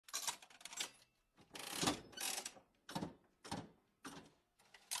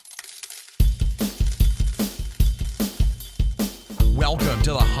Welcome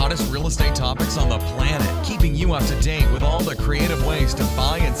to the hottest real estate topics on the planet, keeping you up to date with all the creative ways to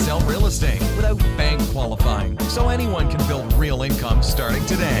buy and sell real estate without bank qualifying, so anyone can build real income starting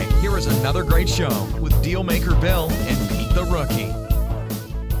today. Here is another great show with Dealmaker Bill and Pete the Rookie.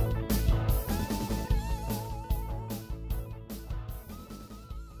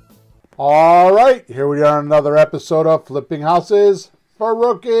 All right, here we are on another episode of Flipping Houses for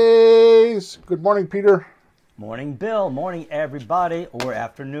Rookies. Good morning, Peter. Morning, Bill. Morning, everybody, or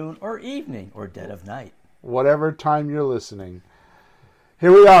afternoon, or evening, or dead of night. Whatever time you're listening.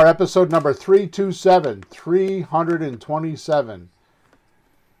 Here we are, episode number 327.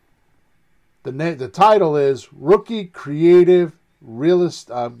 The title is Rookie Creative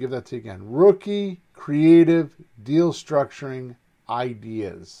give that to you again. Rookie Creative Deal Structuring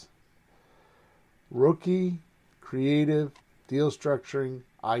Ideas. Rookie Creative Deal Structuring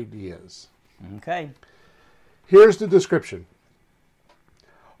Ideas. Okay. Here's the description.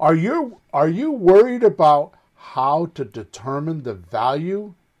 Are you worried about how to determine the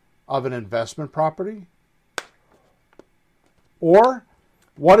value of an investment property? Or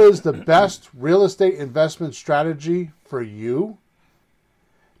what is the best real estate investment strategy for you?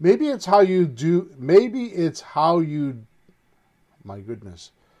 Maybe it's how you my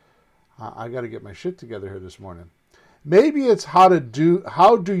goodness. I got to get my shit together here this morning. Maybe it's how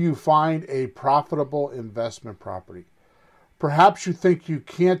do you find a profitable investment property? Perhaps you think you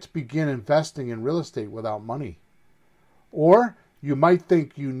can't begin investing in real estate without money. Or you might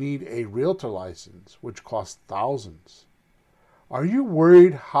think you need a realtor license, which costs thousands. Are you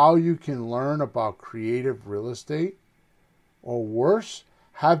worried how you can learn about creative real estate? Or worse,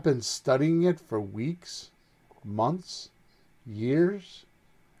 have been studying it for weeks, months, years,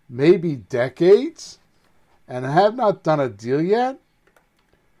 maybe decades, and have not done a deal yet?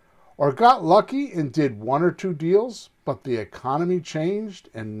 Or got lucky and did one or two deals, but the economy changed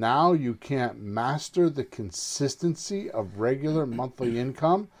and now you can't master the consistency of regular monthly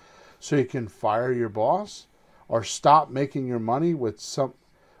income so you can fire your boss or stop making your money with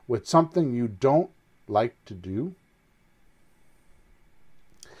something you don't like to do?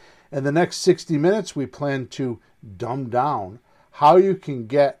 In the next 60 minutes, we plan to dumb down how you can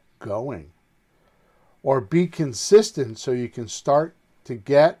get going or be consistent so you can start to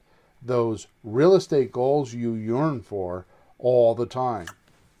get those real estate goals you yearn for all the time.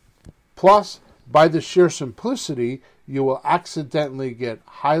 Plus, by the sheer simplicity, you will accidentally get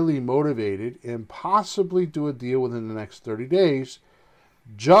highly motivated and possibly do a deal within the next 30 days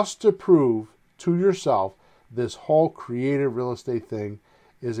just to prove to yourself this whole creative real estate thing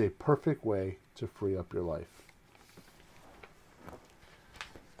is a perfect way to free up your life.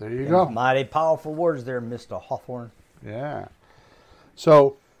 There you go. Mighty powerful words there, Mr. Hawthorne. Yeah.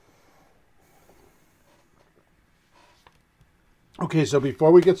 So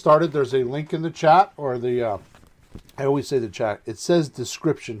before we get started, there's a link in the chat, or I always say the chat. It says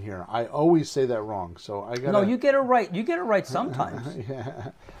description here. I always say that wrong, so I got. No, you get it right. You get it right sometimes. Yeah.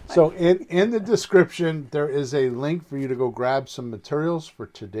 So in the description, there is a link for you to go grab some materials for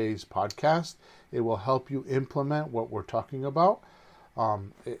today's podcast. It will help you implement what we're talking about.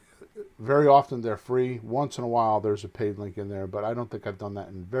 Very often they're free. Once in a while there's a paid link in there, but I don't think I've done that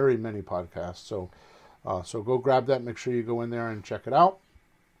in very many podcasts. So go grab that. Make sure you go in there and check it out.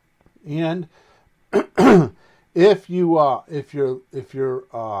 And if you're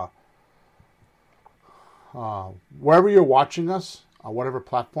wherever you're watching us, on whatever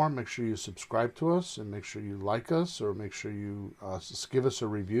platform, make sure you subscribe to us and make sure you like us, or make sure you give us a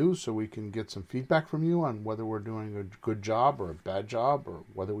review so we can get some feedback from you on whether we're doing a good job or a bad job, or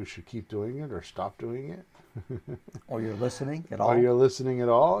whether we should keep doing it or stop doing it. Or you're listening at all.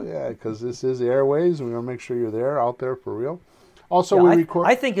 Yeah, because this is Airways, and we want to make sure you're there, out there for real. Also, we record.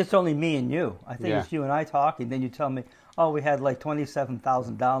 I think it's only me and you. I think it's you and I talking. Then you tell me, oh, we had like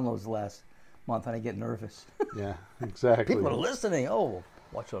 27,000 downloads last month, and I get nervous. Yeah, exactly. People are listening. Oh,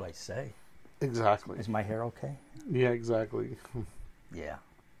 what should I say? Exactly. Is my hair okay? Yeah, exactly. Yeah.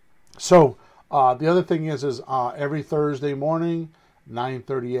 So the other thing is every Thursday morning,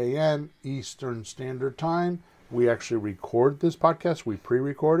 9:30 a.m. Eastern Standard Time, we actually record this podcast. We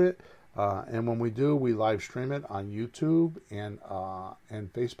pre-record it, and when we do, we live stream it on YouTube and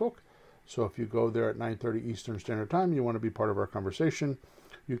Facebook. So if you go there at 9:30 Eastern Standard Time, you want to be part of our conversation,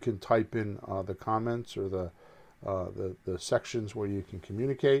 you can type in the comments or the sections where you can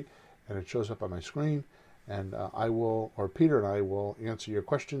communicate, and it shows up on my screen. And Peter and I will answer your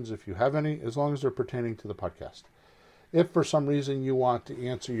questions if you have any, as long as they're pertaining to the podcast. If for some reason you want to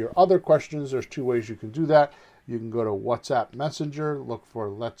answer your other questions, there's two ways you can do that. You can go to WhatsApp Messenger, look for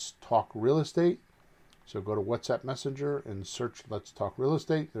Let's Talk Real Estate, So go to WhatsApp Messenger and search Let's Talk Real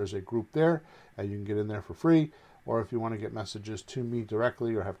Estate. There's a group there, and you can get in there for free. Or if you want to get messages to me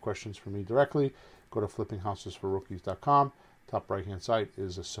directly or have questions for me directly, go to flippinghousesforrookies.com. Top right-hand side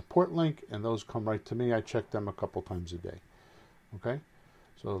is a support link, and those come right to me. I check them a couple times a day. Okay?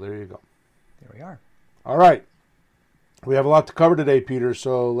 So there you go. There we are. All right. We have a lot to cover today, Peter,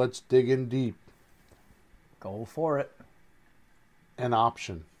 so let's dig in deep. Go for it. An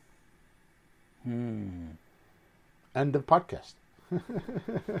option. End of podcast.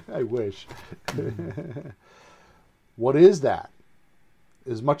 I wish. What is that?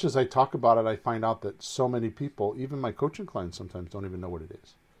 As much as I talk about it, I find out that so many people, even my coaching clients, sometimes don't even know what it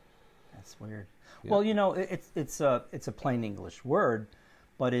is. That's weird. Yeah. Well, you know, it's a plain English word,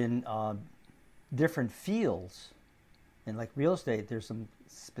 but in different fields, in like real estate, there's some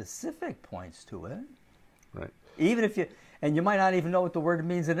specific points to it. Right. Even if you might not even know what the word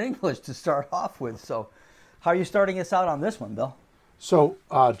means in English to start off with. So, how are you starting us out on this one, Bill? So,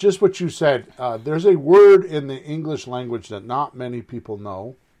 just what you said, there's a word in the English language that not many people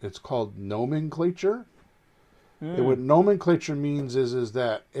know. It's called nomenclature. And what nomenclature means is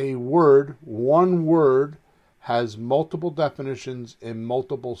that a word, one word, has multiple definitions in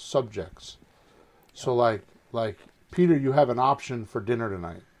multiple subjects. So, like Peter, you have an option for dinner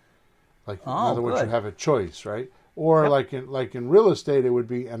tonight. Like, in other words, you have a choice, right? Or like in real estate, it would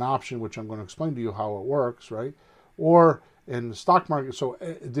be an option, which I'm going to explain to you how it works, right? Or in the stock market, so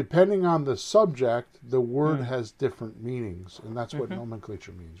depending on the subject, the word has different meanings, and that's what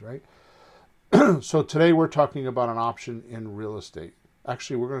nomenclature means, right? So today we're talking about an option in real estate.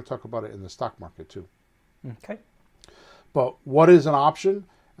 Actually, we're going to talk about it in the stock market too. Okay. But what is an option?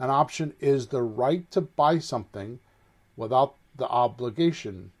 An option is the right to buy something without the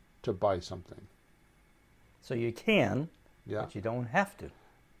obligation to buy something. So you can, Yeah. but you don't have to.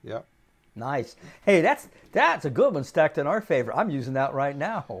 Yeah. Nice. Hey, that's a good one stacked in our favor. I'm using that right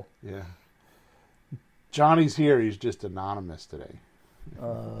now. Yeah. Johnny's here. He's just anonymous today.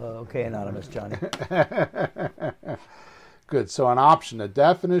 Okay, anonymous Johnny. Good. So an option, the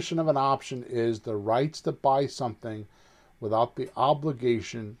definition of an option is the rights to buy something without the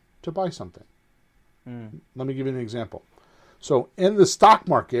obligation to buy something. Let me give you an example. So in the stock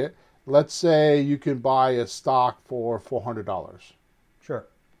market, let's say you can buy a stock for $400. Sure.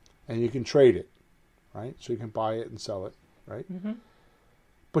 And you can trade it, right? So you can buy it and sell it, right?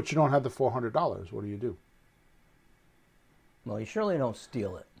 But you don't have the $400. What do you do? Well, you surely don't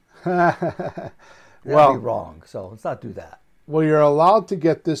steal it. That'd be wrong. So let's not do that. Well, you're allowed to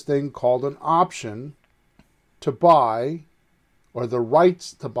get this thing called an option to buy, or the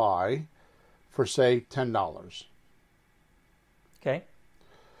rights to buy, for say $10. Okay.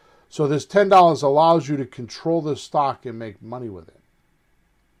 So this $10 allows you to control the stock and make money with it.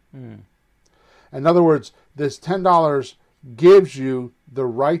 In other words, this $10 gives you the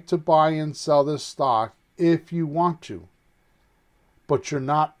right to buy and sell this stock if you want to. But you're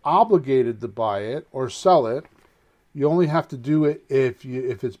not obligated to buy it or sell it. You only have to do it if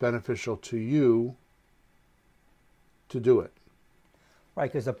it's beneficial to you to do it.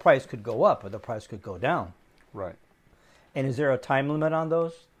 Right, because the price could go up or the price could go down. Right. And is there a time limit on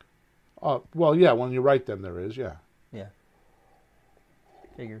those? Well, yeah, when you write them, there is, yeah. Yeah.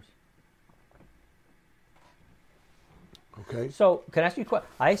 Figures. Okay. So, can I ask you a question?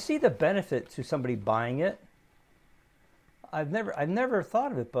 I see the benefit to somebody buying it. I've never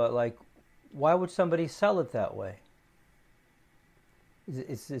thought of it, but like, why would somebody sell it that way?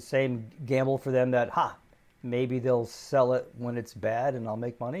 It's the same gamble for them that, maybe they'll sell it when it's bad and I'll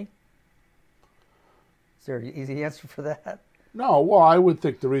make money? Is there an easy answer for that? No, well, I would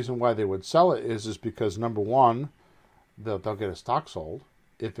think the reason why they would sell it is because, number one, they'll get a stock sold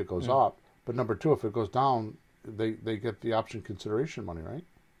if it goes up. But number two, if it goes down, they get the option consideration money, right?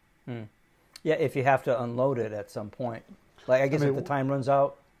 Yeah, if you have to unload it at some point. Like, I guess if the time runs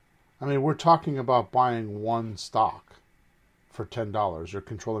out. I mean, we're talking about buying one stock for $10 or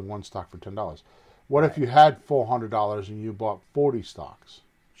controlling one stock for $10. What if you had $400 and you bought 40 stocks?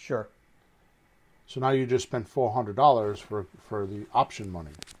 Sure. So now you just spent $400 for the option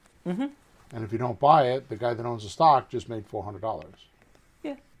money. And if you don't buy it, the guy that owns the stock just made $400.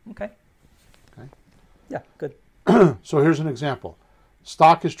 Yeah, okay. Okay. Yeah, good. So here's an example.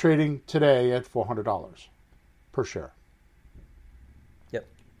 Stock is trading today at $400 per share. Yep.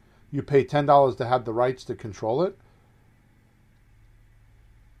 You pay $10 to have the rights to control it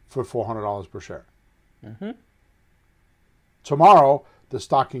for $400 per share. Tomorrow, the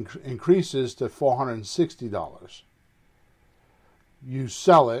stock increases to $460. You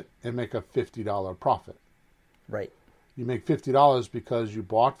sell it and make a $50 profit. Right. You make $50 because you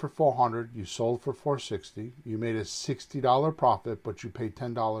bought for $400, you sold for $460. You made a $60 profit, but you paid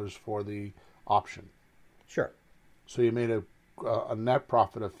 $10 for the option. Sure. So you made a net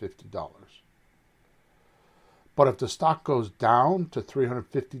profit of $50. But if the stock goes down to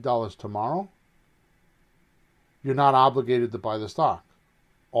 $350 tomorrow, you're not obligated to buy the stock.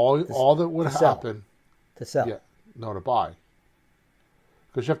 All that would happen to sell. Yeah, no, to buy.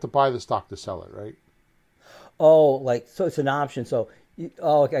 Because you have to buy the stock to sell it, right? Oh, like, so it's an option. So,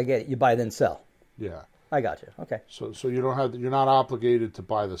 okay, I get it. You buy then sell. Yeah. I got you. Okay. So you don't have, you're not obligated to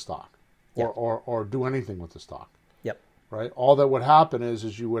buy the stock Yeah. or do anything with the stock, Yep. right? All that would happen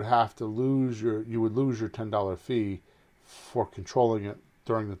is you would have to lose your $10 fee for controlling it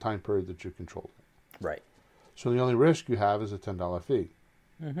during the time period that you controlled it. Right. So the only risk you have is a $10 fee.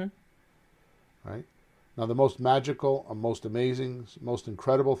 Mm-hmm. Right? Now the most magical, most amazing, most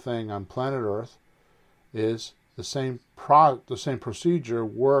incredible thing on planet Earth is the same procedure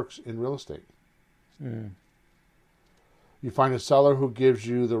works in real estate. Mm. You find a seller who gives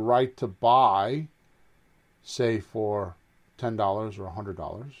you the right to buy, say for $10 or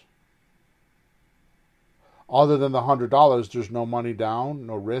 $100. Other than the $100, there's no money down,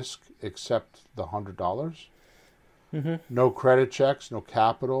 no risk except the $100. Mm-hmm. No credit checks, no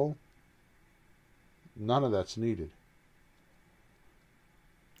capital. None of that's needed.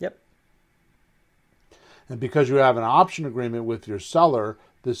 Yep. And because you have an option agreement with your seller,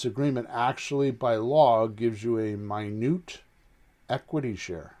 this agreement actually by law gives you a minute equity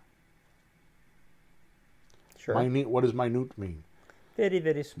share. Sure. What does minute mean? Very,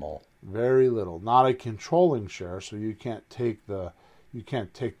 very small. Very little. Not a controlling share, so you can't take the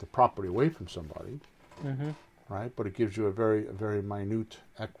property away from somebody. Mm-hmm. Right? But it gives you a very minute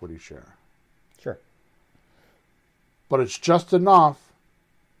equity share. Sure. But it's just enough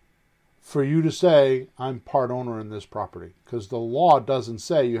for you to say, I'm part owner in this property. Because the law doesn't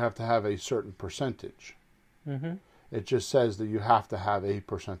say you have to have a certain percentage. Mm-hmm. It just says that you have to have a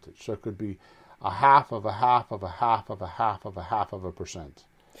percentage. So it could be a half of a half of a half of a half of a half of a percent.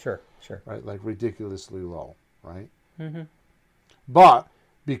 Sure, sure. Right? Like ridiculously low, right? Mm-hmm. But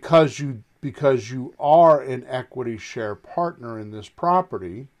because you are an equity share partner in this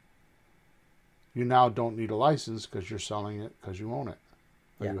property, you now don't need a license because you're selling it because you own it,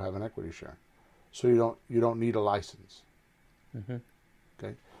 or Yeah. you have an equity share. So you don't need a license. Mm-hmm.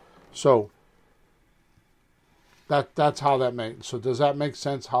 Okay, so that's how that makes. So does that make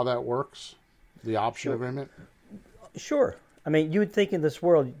sense? How that works? The option Sure. agreement. Sure. I mean, you would think in this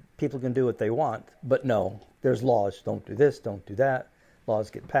world people can do what they want, but no. There's laws. Don't do this. Don't do that. Laws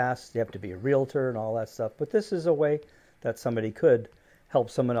get passed. You have to be a realtor and all that stuff. But this is a way that somebody could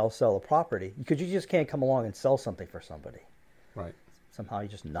help someone else sell a property. Because you just can't come along and sell something for somebody. Right. Somehow you're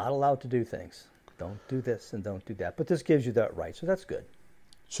just not allowed to do things. Don't do this and don't do that. But this gives you that right. So that's good.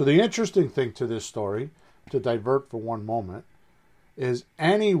 So the interesting thing to this story, to divert for one moment, is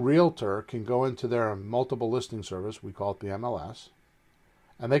any realtor can go into their multiple listing service, we call it the MLS,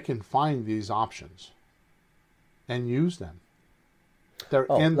 and they can find these options and use them. They're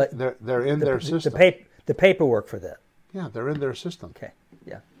in their system. The paperwork for that. Yeah, they're in their system. Okay.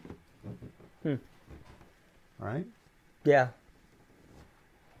 Yeah. Right? Yeah.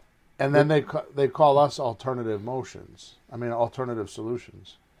 And then they call us alternative solutions.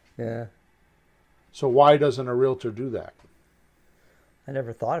 Yeah. So why doesn't a realtor do that? I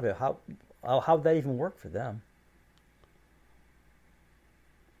never thought of it. How'd that even work for them?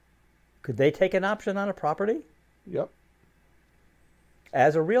 Could they take an option on a property Yep.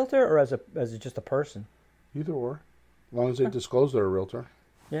 as a realtor or as just a person? Either or. As long as they disclose they're a realtor.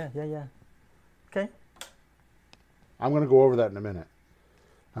 Yeah. Okay. I'm going to go over that in a minute.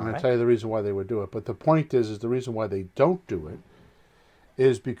 I'm going to All right. tell you the reason why they would do it. But the point is the reason why they don't do it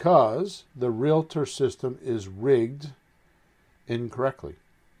is because the realtor system is rigged incorrectly.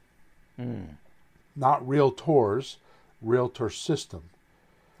 Not realtors, realtor system.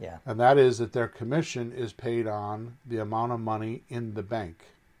 Yeah. And that is that their commission is paid on the amount of money in the bank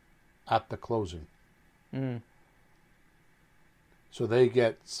at the closing. So they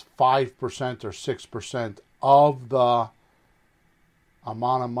get 5% or 6% of the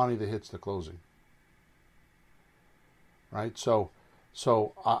amount of money that hits the closing. Right? So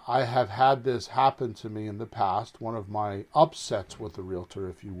I have had this happen to me in the past, one of my upsets with a realtor,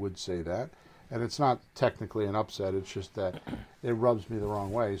 if you would say that. And it's not technically an upset, it's just that it rubs me the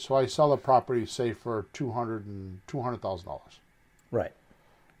wrong way. So I sell a property, say, for $200,000. Right.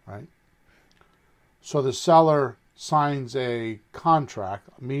 Right? So the seller signs a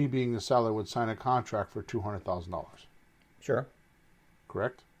contract. Me being the seller would sign a contract for $200,000. Sure.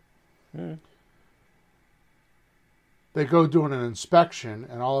 Correct? They go doing an inspection,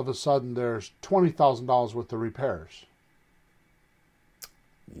 and all of a sudden there's $20,000 worth of repairs.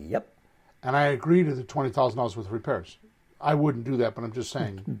 Yep. And I agree to the $20,000 worth of repairs. I wouldn't do that, but I'm just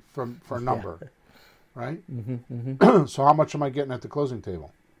saying for a number, right? So how much am I getting at the closing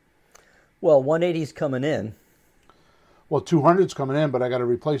table? Well, 180's coming in. Well, 200's coming in, but I got to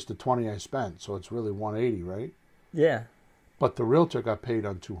replace the 20 I spent, so it's really 180, right? Yeah. But the realtor got paid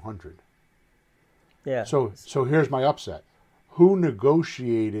on 200. Yeah. So here's my upset. Who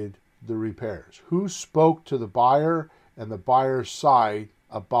negotiated the repairs? Who spoke to the buyer and the buyer's side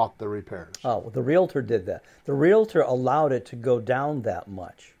about the repairs? Oh, well, the realtor did that. The realtor allowed it to go down that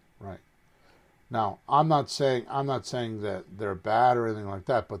much. Right. Now, I'm not saying that they're bad or anything like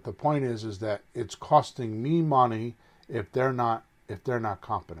that, but the point is that it's costing me money if they're not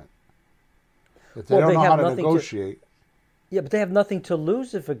competent. If they don't know how to negotiate. Yeah, but they have nothing to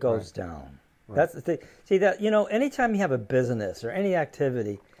lose if it goes down. Right. That's the thing. See that, anytime you have a business or any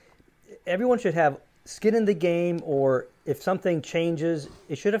activity, everyone should have skin in the game, or if something changes,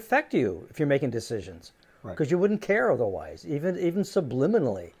 it should affect you if you're making decisions. Because you wouldn't care otherwise, even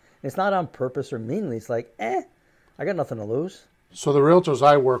subliminally. It's not on purpose or meanly. It's like, I got nothing to lose. So the realtors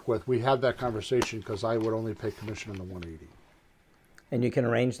I work with, we have that conversation because I would only pay commission on the 180. And you can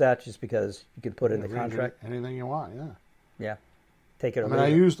arrange that just because you can put it in the contract? Anything you want, yeah. Yeah. Take it. I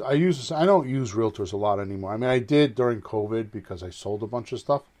don't use realtors a lot anymore. I mean, I did during COVID because I sold a bunch of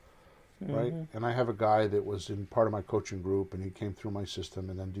stuff, right? And I have a guy that was in part of my coaching group, and he came through my system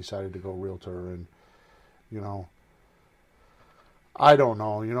and then decided to go realtor. And, I don't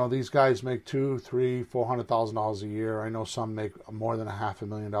know. These guys make $200,000, $300,000, $400,000 a year. I know some make more than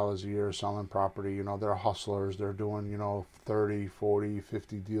 $500,000 a year selling property. They're hustlers. They're doing, 30, 40,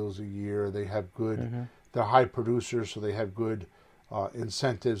 50 deals a year. They have good, they're high producers, so they have good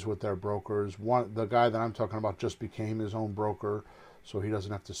incentives with their brokers. The guy that I'm talking about just became his own broker, so he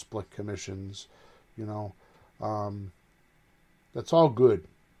doesn't have to split commissions. That's all good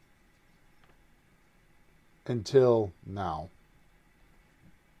until now.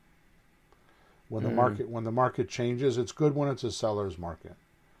 When the market changes, it's good when it's a seller's market.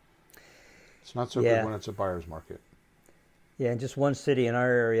 It's not so good when it's a buyer's market. Yeah, in just one city in our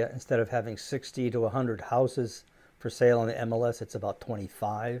area, instead of having 60 to 100 houses for sale on the MLS, it's about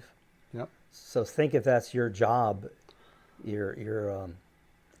 25. Yep. So think if that's your job, your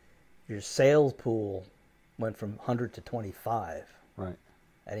sales pool went from 100 to 25. Right.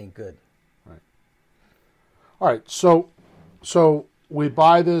 That ain't good. Right. All right. So we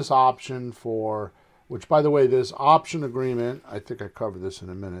buy this option for, which, by the way, this option agreement, I think I covered this in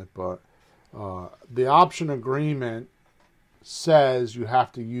a minute, but the option agreement says you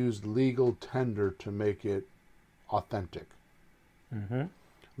have to use legal tender to make it authentic.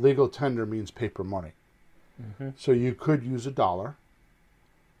 Legal tender means paper money. So you could use $1.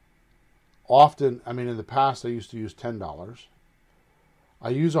 Often, in the past I used to use $10. I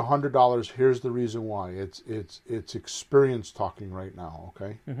use $100. Here's the reason why. It's experience talking right now,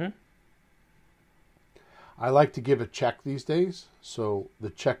 okay? I like to give a check these days, so the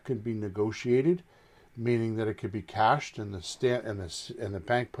check can be negotiated, meaning that it could be cashed, and the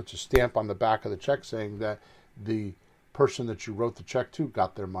bank puts a stamp on the back of the check saying that the person that you wrote the check to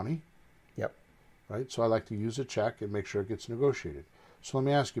got their money. Yep. Right? So I like to use a check and make sure it gets negotiated. So let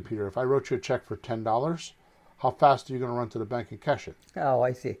me ask you, Peter, if I wrote you a check for $10, how fast are you going to run to the bank and cash it? Oh,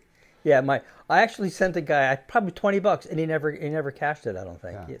 I see. Yeah, I actually sent a guy probably $20, and he never cashed it. I don't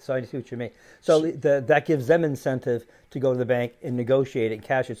think. Yeah. So I see what you mean. So that gives them incentive to go to the bank and negotiate it and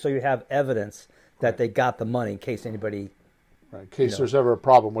cash it. So you have evidence that they got the money in case anybody. Right. In case there's ever a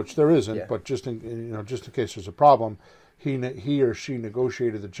problem, which there isn't, but just in case there's a problem, he or she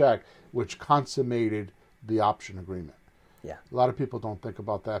negotiated the check, which consummated the option agreement. Yeah. A lot of people don't think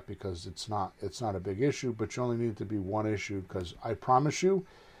about that because it's not a big issue, but you only need it to be one issue, because I promise you,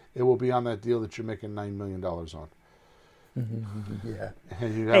 it will be on that deal that you're making $9 million on. Yeah.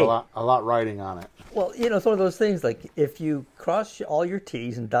 And you got a lot riding on it. Well, it's one of those things, like if you cross all your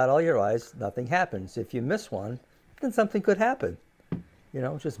T's and dot all your I's, nothing happens. If you miss one, then something could happen.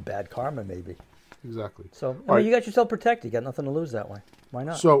 Just bad karma maybe. Exactly. So, you got yourself protected. You got nothing to lose that way. Why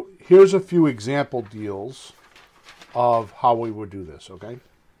not? So here's a few example deals of how we would do this, okay?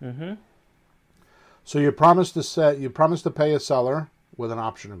 So you promise to pay a seller with an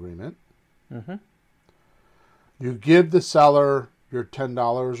option agreement. You give the seller your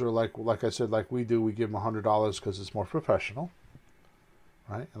 $10, or like I said, like we do, we give them $100 because it's more professional,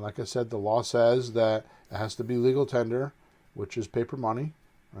 right? And like I said, the law says that it has to be legal tender, which is paper money,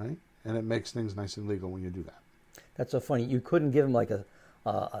 right? And it makes things nice and legal when you do that. That's so funny. You couldn't give them like a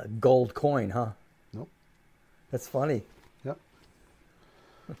gold coin, huh? Nope. That's funny. Yep.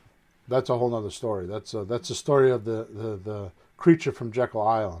 That's a whole nother story. That's a story of the creature from Jekyll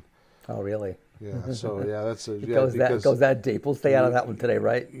Island. Oh, really? Yeah. So yeah, that's a, It yeah, goes because, that deep. We'll stay out of that one today,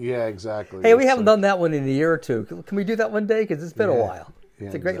 right? Yeah, exactly. Hey, we It's, haven't done that one in a year or two. Can we do that one day? Because it's been a Yeah. while. Yeah,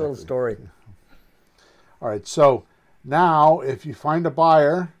 It's a great little exactly. story. All right. So now, if you find a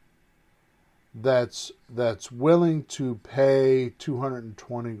buyer that's willing to pay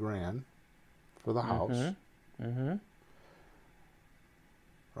 $220,000 for the house, Mm-hmm.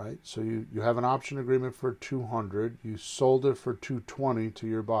 right? So you have an option agreement for $200,000. You sold it for $220,000 to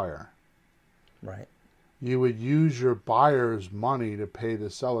your buyer. Right. You would use your buyer's money to pay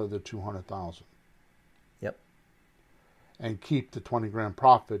the seller the $200,000 Yep. and keep the $20,000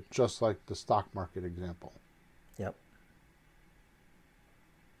 profit, just like the stock market example. Yep.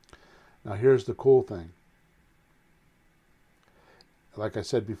 Now here's the cool thing. Like I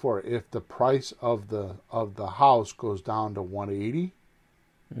said before, if the price of the house goes down to $180,000,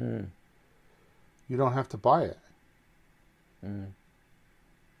 you don't have to buy it.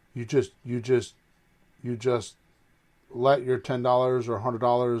 You just let your $10 or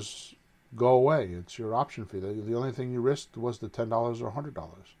 $100 go away. It's your option fee. The only thing you risked was the $10 or $100.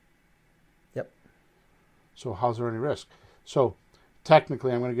 Yep. So how's there any risk? So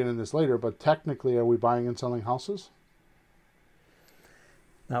technically, I'm going to get into this later, but technically, are we buying and selling houses?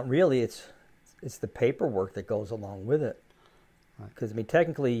 Not really. It's the paperwork that goes along with it. Because, I mean,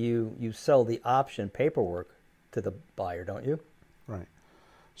 technically you sell the option paperwork to the buyer, don't you? Right.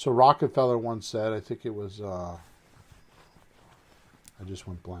 So Rockefeller once said, I think it was, I just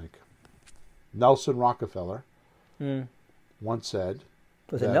went blank. Nelson Rockefeller once said.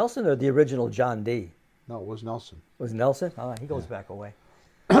 Was it Nelson or the original John D? No, it was Nelson. Was it Nelson? Oh, he goes back away.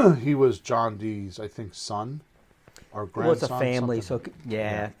 He was John D's, I think, son or It was grandson. a family, something. so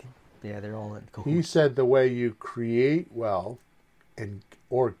yeah, they're all in cahoots. He said the way you create wealth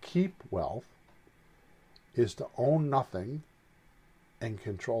or keep wealth is to own nothing and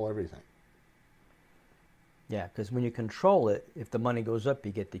control everything. Yeah, because when you control it, if the money goes up,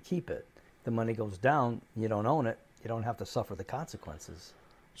 you get to keep it. If the money goes down, you don't own it. You don't have to suffer the consequences.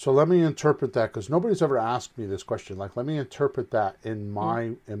 So let me interpret that, because nobody's ever asked me this question. Like, let me interpret that in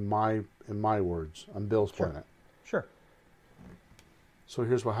my words on Bill's Planet. Sure. So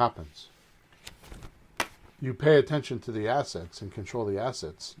here's what happens. You pay attention to the assets and control the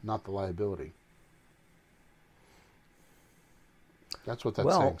assets, not the liability. That's what that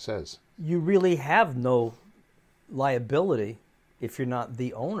saying says. You really have no liability if you're not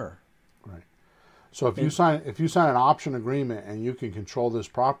the owner. Right. So if you sign an option agreement and you can control this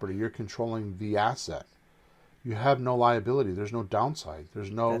property, you're controlling the asset. You have no liability. There's no downside.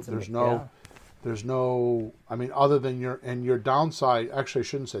 There's no I mean, other than your downside, actually I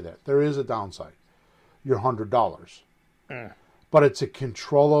shouldn't say that. There is a downside. Your $100. But it's a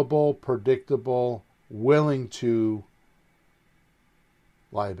controllable, predictable, willing to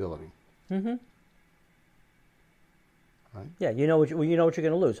liability. Mm-hmm. Right? Yeah, you know what you're going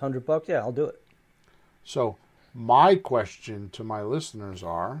to lose. $100? Yeah, I'll do it. So my question to my listeners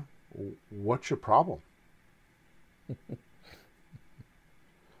are, what's your problem?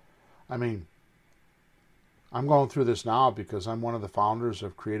 I mean, I'm going through this now because I'm one of the founders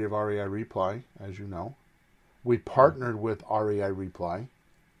of Creative REI Replay, as you know. We partnered with REI Replay,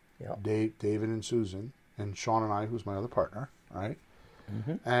 David and Susan, and Sean and I, who's my other partner, right?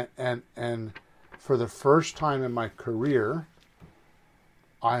 Mm-hmm. And for the first time in my career,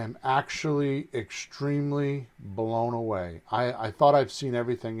 I am actually extremely blown away. I thought I've seen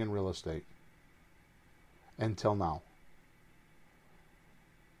everything in real estate until now,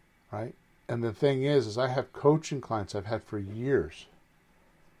 right? And the thing is I have coaching clients I've had for years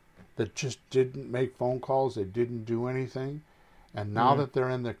that just didn't make phone calls. They didn't do anything. And now that they're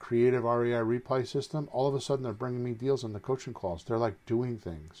in the Creative REI Replay system, all of a sudden they're bringing me deals on the coaching calls. They're like doing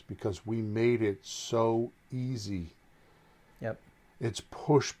things because we made it so easy. Yep. It's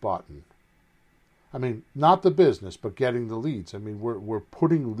push button. I mean, not the business, but getting the leads. I mean, we're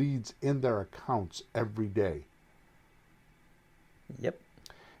putting leads in their accounts every day. Yep.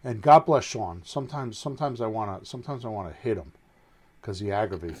 And God bless Sean. Sometimes I want to hit him because he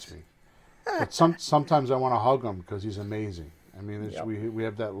aggravates me. But sometimes I want to hug him because he's amazing. I mean, we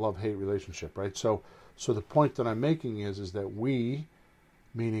have that love-hate relationship, right? So the point that I'm making is that we,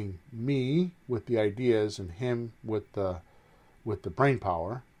 meaning me with the ideas and him with the brain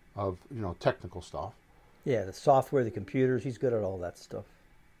power of, technical stuff. Yeah, the software, the computers, he's good at all that stuff.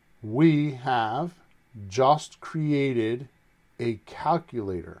 We have just created a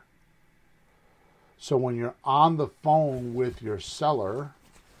calculator. So when you're on the phone with your seller,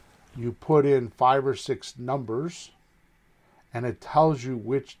 You put in 5 or 6 numbers, and it tells you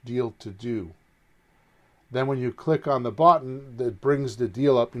which deal to do. Then when you click on the button that brings the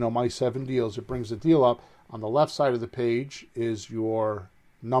deal up, my 7 deals, it brings the deal up. On the left side of the page is your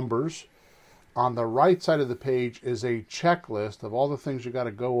numbers. On the right side of the page is a checklist of all the things you got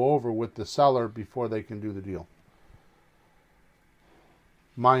to go over with the seller before they can do the deal.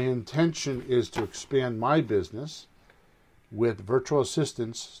 My intention is to expand my business with virtual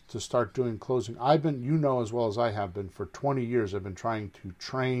assistants to start doing closing. I've been, as well as I have been, for 20 years, I've been trying to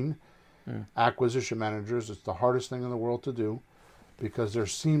train acquisition managers. It's the hardest thing in the world to do because there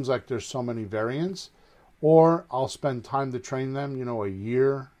seems like there's so many variants. Or I'll spend time to train them, a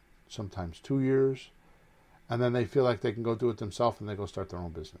year, sometimes 2 years, and then they feel like they can go do it themselves and they go start their own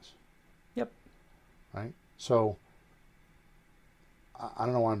business. Yep. Right? So I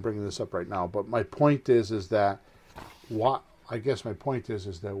don't know why I'm bringing this up right now, but my point is that why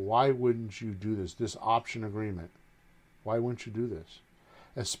wouldn't you do this? This option agreement. Why wouldn't you do this?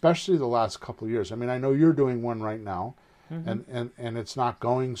 Especially the last couple of years. I mean, I know you're doing one right now, and it's not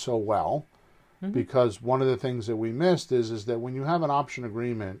going so well, because one of the things that we missed is that when you have an option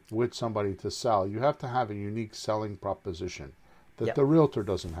agreement with somebody to sell, you have to have a unique selling proposition that the realtor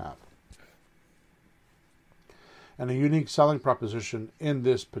doesn't have. And a unique selling proposition in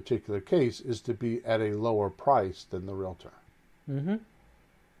this particular case is to be at a lower price than the realtor.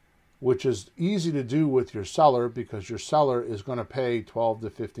 Which is easy to do with your seller because your seller is going to pay 12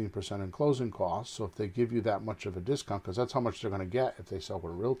 to 15% in closing costs. So if they give you that much of a discount, because that's how much they're going to get if they sell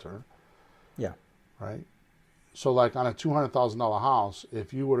with a realtor. Yeah. Right? So like on a $200,000 house,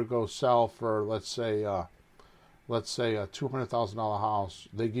 if you were to go sell for, let's say a $200,000 house,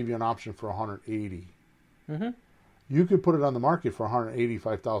 they give you an option for $180,000. You could put it on the market for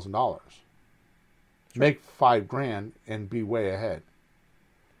 $185,000. Make $5,000 and be way ahead.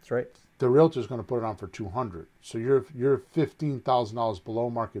 That's right. The realtor's going to put it on for $200,000. So you're $15,000 below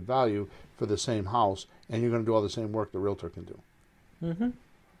market value for the same house, and you're going to do all the same work the realtor can do.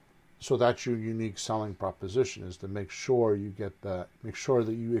 So that's your unique selling proposition, is to make sure you get that. Make sure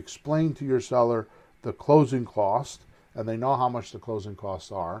that you explain to your seller the closing cost, and they know how much the closing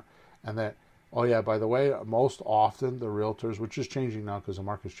costs are, and that, oh yeah, by the way, most often the realtors, which is changing now because the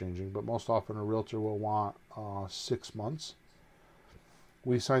market's changing, but most often a realtor will want 6 months.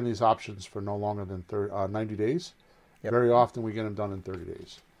 We sign these options for no longer than 90 days. Very often we get them done in 30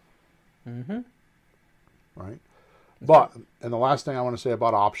 days. Right? But, and the last thing I want to say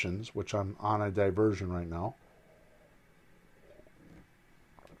about options, which I'm on a diversion right now,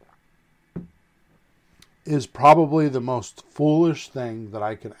 is probably the most foolish thing that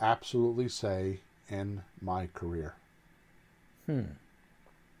I can absolutely say in my career.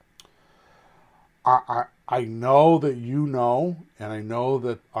 I know that you know, and I know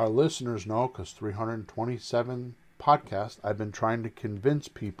that our listeners know, because 327 podcasts, I've been trying to convince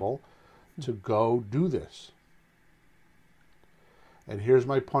people to go do this. And here's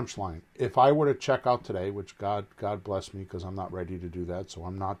my punchline. If I were to check out today, which God bless me, because I'm not ready to do that, so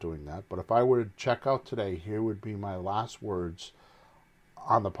I'm not doing that. But if I were to check out today, here would be my last words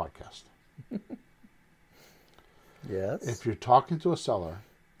on the podcast. Yes. If you're talking to a seller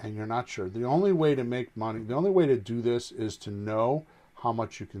and you're not sure, the only way to make money, the only way to do this is to know how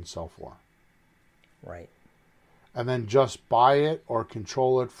much you can sell for. Right. And then just buy it or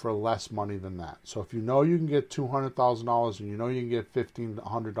control it for less money than that. So if you know you can get $200,000 and you know you can get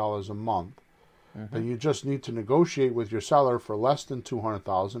 $1,500 a month, then you just need to negotiate with your seller for less than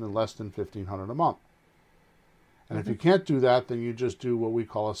 $200,000 and less than $1,500 a month. And if you can't do that, then you just do what we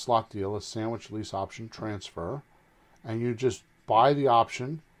call a slot deal, a sandwich lease option transfer, and you just buy the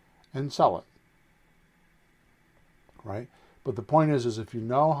option and sell it. Right? But the point is if you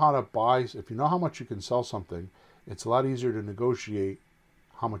know how to buy, if you know how much you can sell something, it's a lot easier to negotiate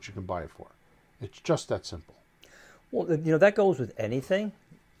how much you can buy it for. It's just that simple. Well, that goes with anything.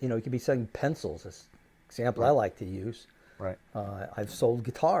 You could be selling pencils. This example I like to use. Right. I've sold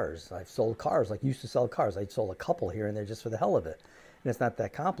guitars. I've sold cars. Like, used to sell cars. I sold a couple here and there just for the hell of it. And it's not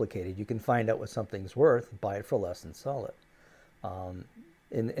that complicated. You can find out what something's worth, buy it for less, and sell it.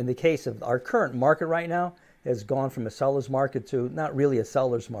 In the case of our current market right now, has gone from a seller's market to not really a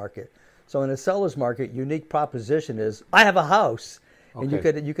seller's market. So in a seller's market, unique proposition is, I have a house, and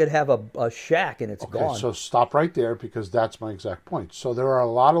you could have a shack and it's gone. So stop right there, because that's my exact point. So there are a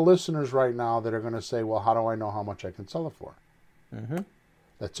lot of listeners right now that are going to say, well, how do I know how much I can sell it for?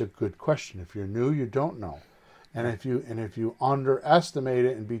 That's a good question. If you're new, you don't know. And if you underestimate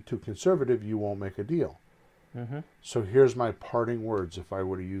it and be too conservative, you won't make a deal. So here's my parting words if I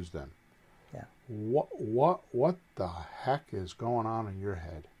were to use them. What the heck is going on in your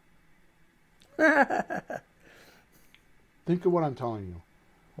head? Think of what I'm telling you.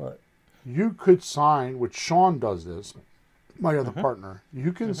 What? You could sign, which Sean does this, my other partner.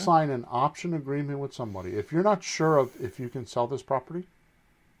 You can sign an option agreement with somebody. If you're not sure of if you can sell this property,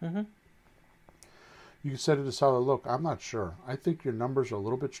 you can say to the seller, look, I'm not sure. I think your numbers are a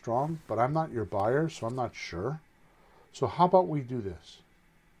little bit strong, but I'm not your buyer, so I'm not sure. So how about we do this?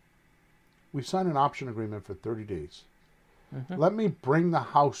 We sign an option agreement for 30 days. Let me bring the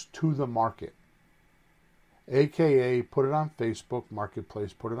house to the market. AKA put it on Facebook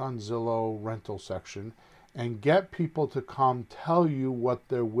Marketplace, put it on Zillow rental section, and get people to come tell you what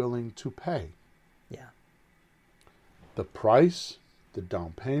they're willing to pay. Yeah. The price, the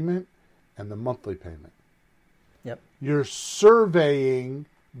down payment, and the monthly payment. Yep. You're surveying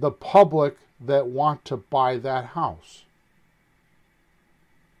the public that want to buy that house.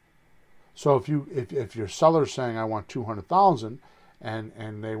 So if your seller's saying I want $200,000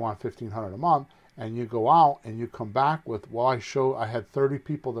 and they want $1,500 a month, and you go out and you come back with, well, I had 30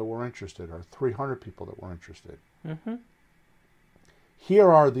 people that were interested, or 300 people that were interested.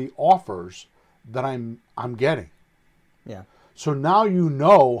 Here are the offers that I'm getting. Yeah. So now you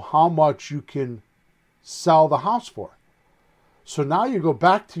know how much you can sell the house for. So now you go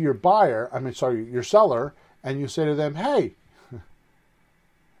back to your your seller, and you say to them, hey,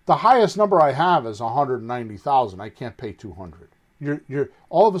 the highest number I have is 190,000. I can't pay 200. You're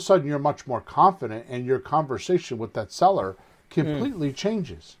all of a sudden you're much more confident, and your conversation with that seller completely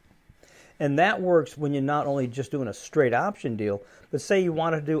changes. And that works when you're not only just doing a straight option deal, but say you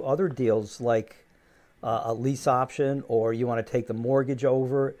want to do other deals like a lease option, or you want to take the mortgage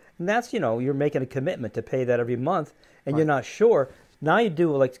over, and that's, you're making a commitment to pay that every month, and you're not sure. Now you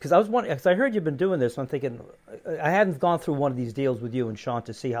do, because I heard you've been doing this. I'm thinking, I hadn't gone through one of these deals with you and Sean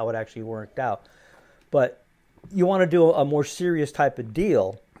to see how it actually worked out, but you want to do a more serious type of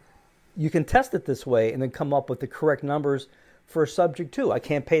deal, you can test it this way and then come up with the correct numbers for subject to. I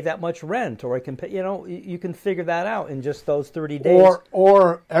can't pay that much rent, or I can pay, you can figure that out in just those 30 days.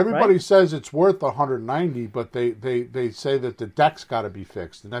 Or everybody right? says it's worth 190, but they say that the deck's got to be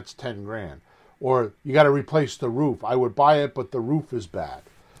fixed, and that's 10 grand. Or you got to replace the roof. I would buy it, but the roof is bad.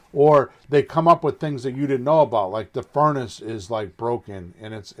 Or they come up with things that you didn't know about, like the furnace is like broken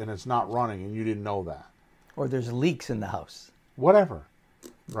and it's not running, and you didn't know that. Or there's leaks in the house. Whatever,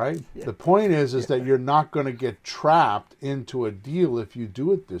 right? Yeah. The point is that you're not going to get trapped into a deal if you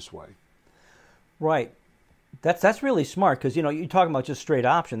do it this way. Right. That's really smart, because you're talking about just straight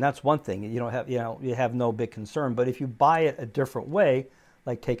option. That's one thing. You don't have you have no big concern. But if you buy it a different way,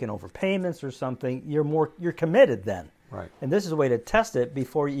 like taking over payments or something, you're committed then. Right. And this is a way to test it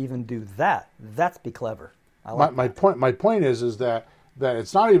before you even do that. That's be clever. I like my point is that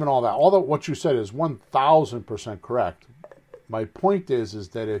it's not even all that. All that what you said is 1,000% correct. My point is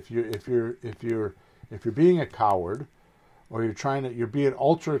that if you're being a coward, or you're being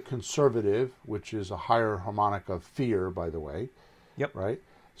ultra conservative, which is a higher harmonic of fear, by the way. Yep. Right.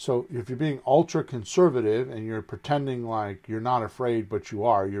 So if you're being ultra conservative and you're pretending like you're not afraid, but you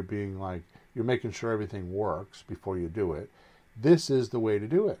are, you're being like, you're making sure everything works before you do it. This is the way to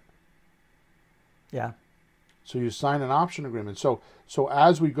do it. Yeah. So you sign an option agreement. So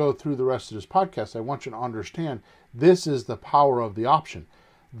as we go through the rest of this podcast, I want you to understand this is the power of the option.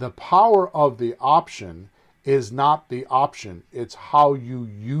 The power of the option is not the option. It's how you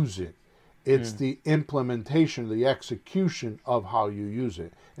use it. It's the implementation, the execution of how you use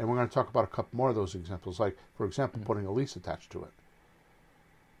it. And we're going to talk about a couple more of those examples, like, for example, putting a lease attached to it.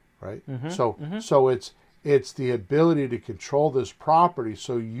 Right? So it's the ability to control this property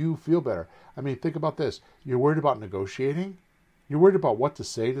so you feel better. I mean, think about this. You're worried about negotiating? You're worried about what to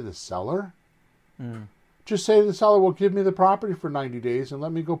say to the seller? Just say to the seller, well, give me the property for 90 days and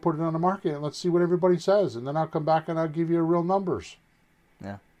let me go put it on the market and let's see what everybody says. And then I'll come back and I'll give you real numbers.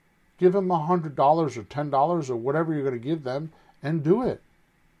 Yeah. Give them $100 or $10 or whatever you're going to give them, and do it.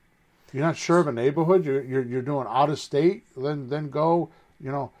 You're not sure of a neighborhood. You're doing out of state. Then go.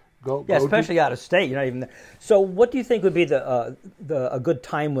 Go. Yeah, especially out of state. You're not even there. So, what do you think would be a good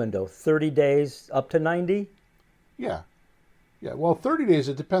time window? 30 days up to 90? Yeah. Well, 30 days.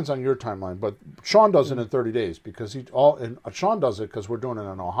 It depends on your timeline, but Sean does it in 30 days because Sean does it because we're doing it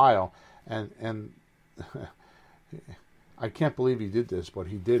in Ohio, and I can't believe he did this, but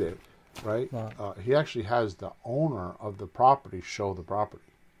he did it. Right? Wow. He actually has the owner of the property show the property.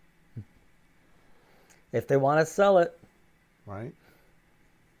 If they want to sell it. Right?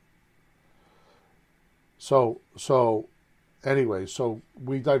 So anyway, so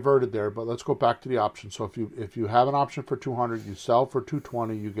we diverted there, but let's go back to the option. So if you have an option for 200, you sell for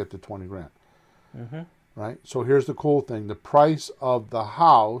 220, you get the 20 grand. Right? So here's the cool thing. The price of the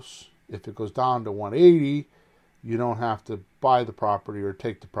house If it goes down to 180, you don't have to buy the property or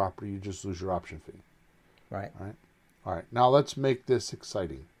take the property. You just lose your option fee. Right. Right. All right. Now let's make this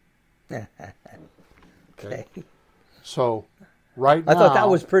exciting. Okay. So right now, I thought that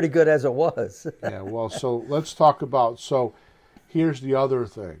was pretty good as it was. yeah. Well, so let's talk about. So here's the other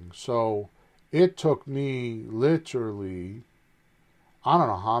thing. So it took me literally, I don't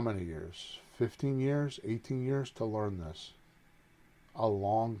know how many years, 15 years, 18 years to learn this. A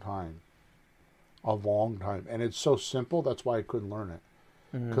long time. A long time. And it's so simple, that's why I couldn't learn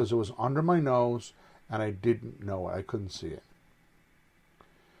it. Because it was under my nose and I didn't know it. I couldn't see it.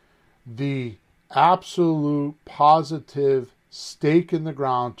 The absolute positive stake in the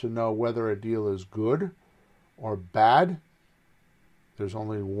ground to know whether a deal is good or bad, there's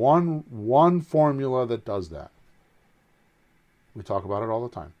only one formula that does that. We talk about it all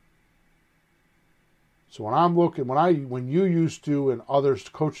the time. So when I'm looking, when you used to, and other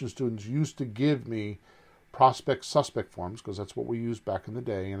coaching students used to give me prospect suspect forms, because that's what we used back in the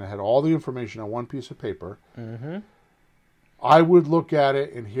day, and it had all the information on one piece of paper, I would look at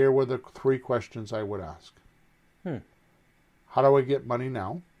it, and here were the 3 questions I would ask. How do I get money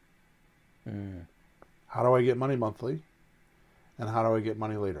now? How do I get money monthly? And how do I get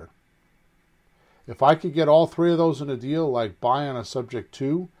money later? If I could get all 3 of those in a deal, like buy on a subject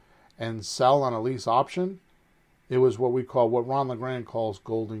to and sell on a lease option, it was what Ron LeGrand calls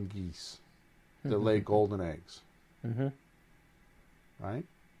golden geese that lay golden eggs. Right?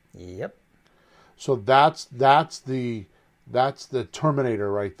 Yep. So that's the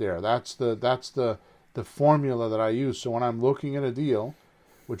Terminator right there. That's the formula that I use. So when I'm looking at a deal,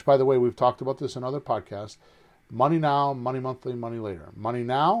 which by the way, we've talked about this in other podcasts, money now, money monthly, money later. Money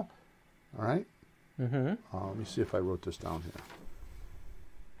now, all right? Let me see if I wrote this down here.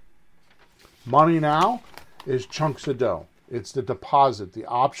 Money now is chunks of dough. It's the deposit, the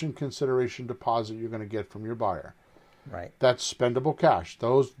option consideration deposit you're going to get from your buyer. Right. That's spendable cash.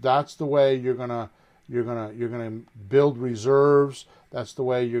 That's the way you're gonna build reserves. That's the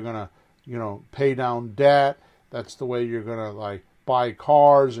way you're gonna pay down debt. That's the way you're gonna like buy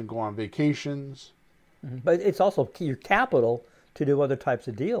cars and go on vacations. But it's also your capital to do other types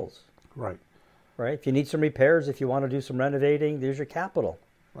of deals. Right. Right. If you need some repairs, if you want to do some renovating, there's your capital.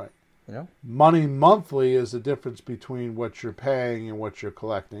 Right. Money monthly is the difference between what you're paying and what you're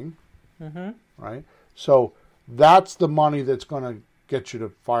collecting. Right. So that's the money that's going to get you to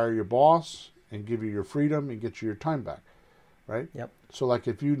fire your boss and give you your freedom and get you your time back. Right. Yep. So like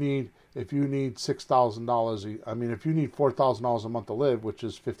if you need $6,000, if you need $4,000 a month to live, which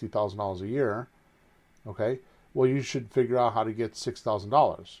is $50,000 a year, okay, well you should figure out how to get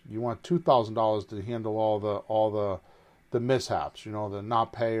 $6,000. You want $2,000 to handle all the mishaps, the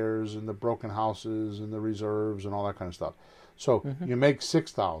not payers and the broken houses and the reserves and all that kind of stuff. So you make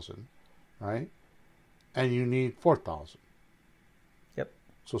 $6,000, right, and you need $4,000. Yep.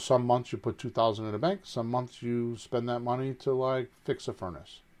 So some months you put $2,000 in the bank. Some months you spend that money to like fix a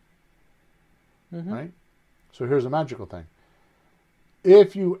furnace. Right? So here's the magical thing.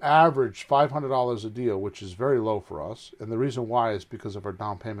 If you average $500 a deal, which is very low for us, and the reason why is because of our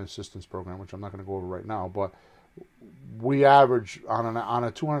down payment assistance program, which I'm not going to go over right now, but we average on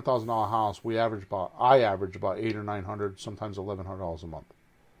a $200,000 house, I average about $800 or $900, sometimes $1,100 a month.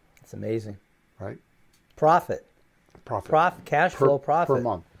 It's amazing. Right? Profit. Cash flow profit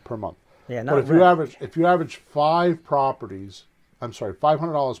per month. Yeah, but if you average 5 properties,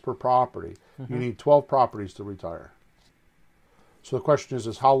 $500 per property, you need 12 properties to retire. So the question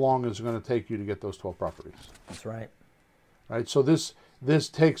is how long is it going to take you to get those 12 properties? That's right. Right. So this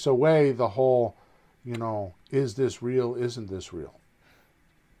takes away the whole, is this real? Isn't this real?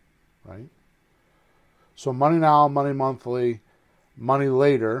 Right. So money now, money monthly, money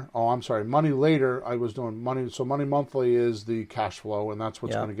later. Money later. I was doing money. So money monthly is the cash flow, and that's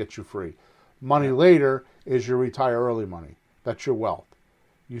what's going to get you free. Money later is your retire early money. That's your wealth.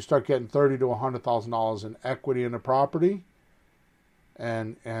 You start getting $30,000 to $100,000 in equity in the property,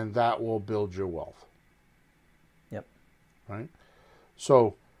 and that will build your wealth. Yep. Right.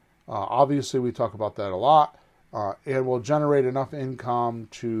 So obviously we talk about that a lot. It will generate enough income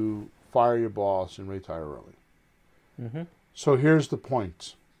to fire your boss and retire early. So here's the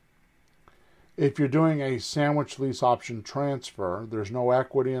point. If you're doing a sandwich lease option transfer, there's no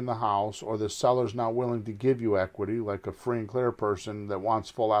equity in the house, or the seller's not willing to give you equity, like a free and clear person that wants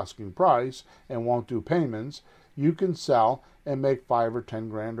full asking price and won't do payments, you can sell and make $5 or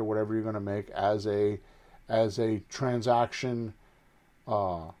 $10,000 or whatever you're going to make as a transaction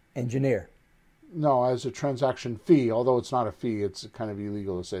engineer. No, as a transaction fee. Although it's not a fee, it's kind of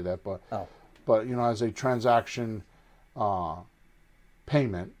illegal to say that. But as a transaction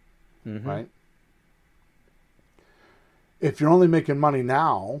payment, right? If you're only making money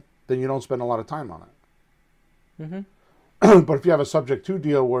now, then you don't spend a lot of time on it. But if you have a subject to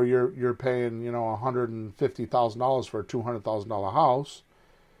deal where you're paying, $150,000 for a $200,000 house,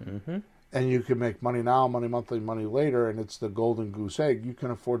 and you can make money now, money monthly, money later, and it's the golden goose egg, you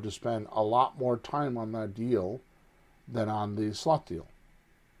can afford to spend a lot more time on that deal than on the slot deal.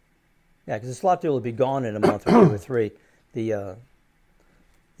 Yeah, because the slot deal will be gone in a month or 2 or 3. The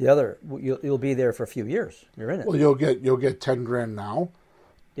other, you'll be there for a few years. You're in it. Well, you'll get 10 grand now.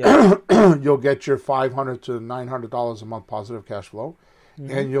 Yeah. You'll get your $500 to $900 a month positive cash flow,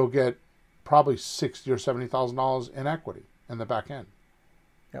 and you'll get probably $60,000 or $70,000 in equity in the back end.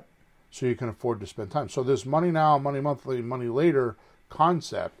 Yep. So you can afford to spend time. So this money now, money monthly, money later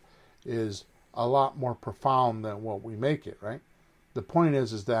concept is a lot more profound than what we make it, right? The point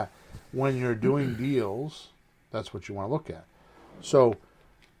is that when you're doing deals, that's what you want to look at. So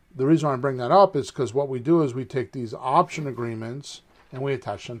the reason I bring that up is because what we do is we take these option agreements and we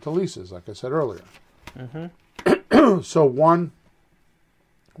attach them to leases, like I said earlier. So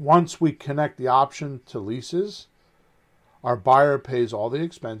once we connect the option to leases, our buyer pays all the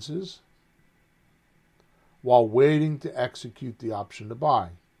expenses while waiting to execute the option to buy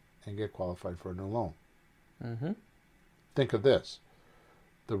and get qualified for a new loan. Think of this.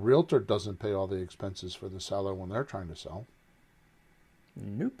 The realtor doesn't pay all the expenses for the seller when they're trying to sell.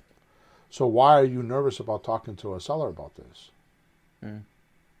 Nope. So why are you nervous about talking to a seller about this?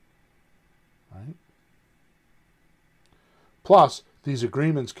 Right? Plus, these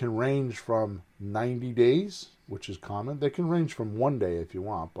agreements can range from 90 days, which is common. They can range from 1 day if you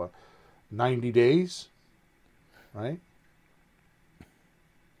want, but 90 days, right?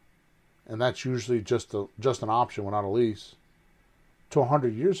 And that's usually just an option without a lease, to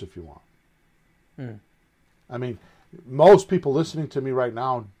 100 years if you want. I mean, most people listening to me right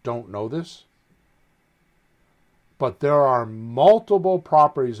now don't know this, but there are multiple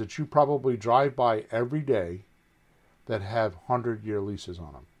properties that you probably drive by every day that have 100-year leases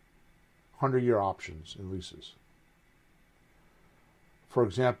on them, 100-year options in leases. For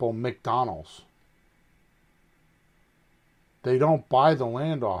example, McDonald's. They don't buy the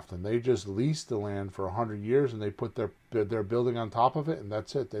land often. They just lease the land for 100 years and they put their building on top of it, and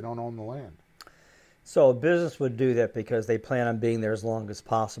that's it. They don't own the land. So a business would do that because they plan on being there as long as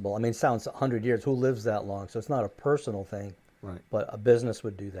possible. I mean, it sounds 100 years. Who lives that long? So it's not a personal thing. Right. But a business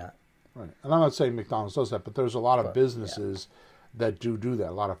would do that. Right. And I'm not saying McDonald's does that, but there's a lot of businesses that do that.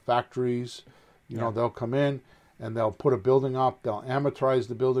 A lot of factories, they'll come in and they'll put a building up. They'll amortize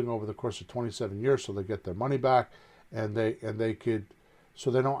the building over the course of 27 years so they get their money back. And they could,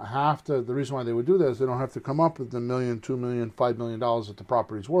 so they don't have to, the reason why they would do that is they don't have to come up with $1 million, $2 million, $5 million that the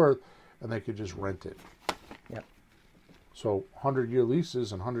property's worth, and they could just rent it. Yep. So 100-year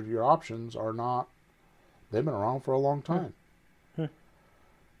leases and 100-year options they've been around for a long time.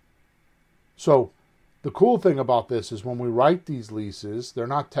 So the cool thing about this is when we write these leases, they're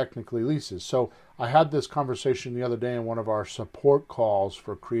not technically leases. So I had this conversation the other day in one of our support calls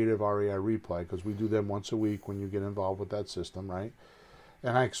for Creative REI Replay, because we do them once a week when you get involved with that system, right?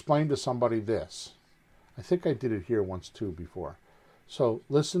 And I explained to somebody this. I think I did it here once too before. So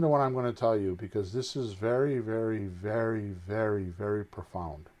listen to what I'm going to tell you, because this is very, very, very, very, very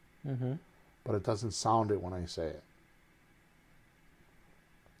profound. But it doesn't sound it when I say it.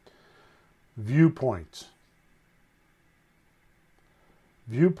 Viewpoint.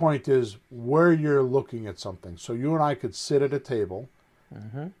 Viewpoint is where you're looking at something. So you and I could sit at a table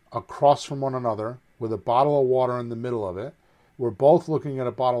across from one another with a bottle of water in the middle of it. We're both looking at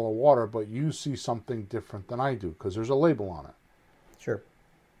a bottle of water, but you see something different than I do because there's a label on it. Sure.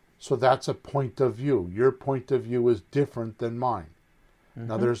 So that's a point of view. Your point of view is different than mine.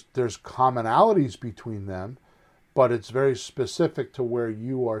 Now there's commonalities between them, but it's very specific to where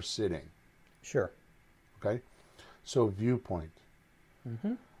you are sitting. Sure. Okay? So viewpoint.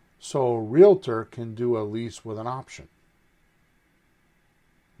 So a realtor can do a lease with an option.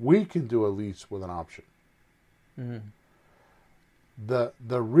 We can do a lease with an option. The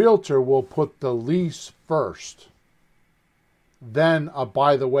realtor will put the lease first, then a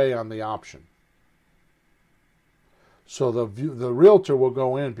by the way on the option. So the realtor will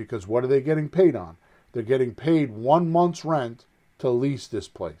go in because what are they getting paid on? They're getting paid 1 month's rent to lease this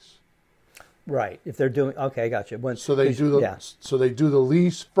place. Right. If they're doing, okay, I got you. So they do the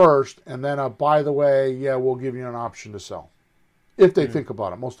lease first, and then by the way, we'll give you an option to sell. If they think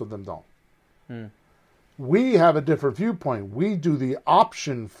about it, most of them don't. We have a different viewpoint. We do the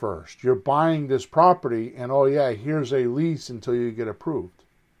option first. You're buying this property, and here's a lease until you get approved.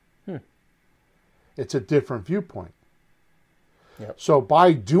 It's a different viewpoint. Yep. So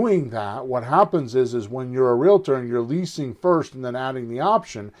by doing that, what happens is when you're a realtor and you're leasing first and then adding the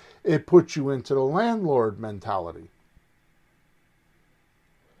option, it puts you into the landlord mentality.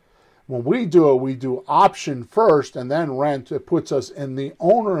 When we do option first and then rent. It puts us in the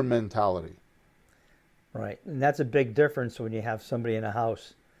owner mentality. Right. And that's a big difference when you have somebody in a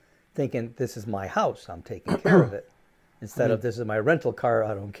house thinking, this is my house, I'm taking care of it. Instead of, this is my rental car,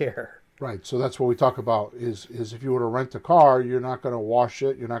 I don't care. Right. So that's what we talk about is if you were to rent a car, you're not going to wash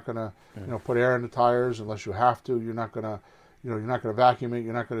it. You're not going to, put air in the tires unless you have to. You're not going to, you're not going to vacuum it.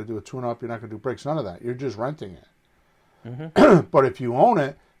 You're not going to do a tune-up. You're not going to do brakes. None of that. You're just renting it. But if you own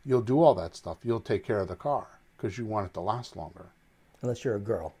it, you'll do all that stuff. You'll take care of the car because you want it to last longer. Unless you're a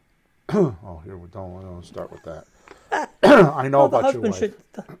girl. Oh, here we don't start with that. I know about your wife.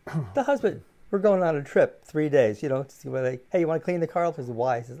 The husband, we're going on a trip, 3 days, hey, you want to clean the car? I said,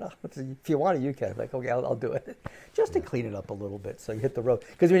 why? He says, oh, if you want it, you can. I'm like, okay, I'll do it. Just to clean it up a little bit so you hit the road.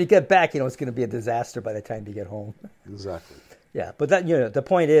 Because when you get back, it's going to be a disaster by the time you get home. Exactly. Yeah, but that, the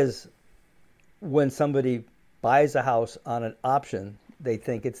point is, when somebody buys a house on an option, they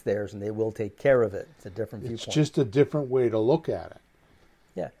think it's theirs and they will take care of it. It's a different viewpoint. It's just a different way to look at it.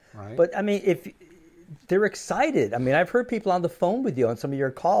 Yeah. Right. But if they're excited, I've heard people on the phone with you on some of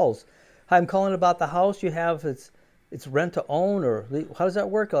your calls. Hi, I'm calling about the house you have. It's rent to own, or how does that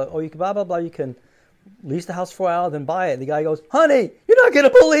work? Oh, you can blah blah blah. You can lease the house for a while, then buy it. And the guy goes, "Honey, you're not going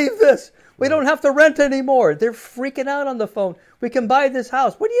to believe this. We don't have to rent anymore." They're freaking out on the phone. We can buy this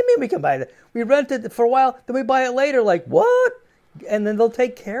house. What do you mean we can buy it? We rented it for a while, then we buy it later. Like what? And then they'll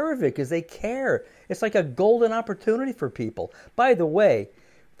take care of it because they care. It's like a golden opportunity for people. By the way,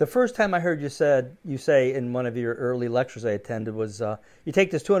 the first time I heard you say in one of your early lectures I attended was, you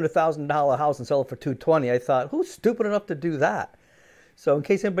take this $200,000 house and sell it for $220,000. I thought, who's stupid enough to do that? So in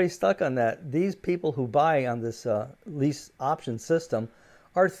case anybody's stuck on that, these people who buy on this lease option system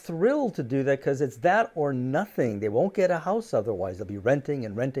are thrilled to do that because it's that or nothing. They won't get a house otherwise. They'll be renting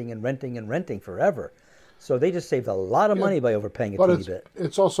and renting and renting and renting forever. So they just saved a lot of money by overpaying a teeny bit.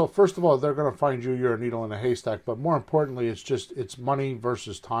 It's also, first of all, they're going to find you're a needle in a haystack. But more importantly, it's money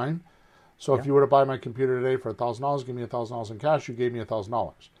versus time. So if you were to buy my computer today for $1,000, give me $1,000 in cash, you gave me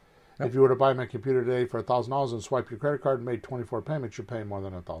 $1,000. Yep. If you were to buy my computer today for $1,000 and swipe your credit card and made 24 payments, you're paying more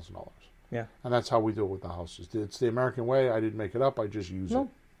than $1,000. Yeah. And that's how we do it with the houses. It's the American way. I didn't make it up. I just use it.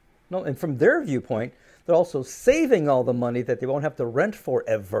 No, and from their viewpoint, they're also saving all the money that they won't have to rent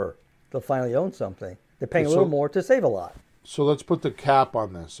forever. They'll finally own something. They're paying a little more to save a lot. So let's put the cap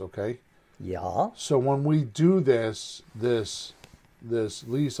on this, okay? Yeah. So when we do this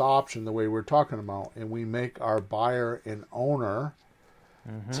lease option the way we're talking about, and we make our buyer an owner,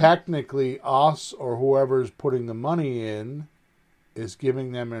 technically us or whoever's putting the money in is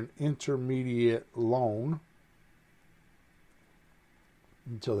giving them an intermediate loan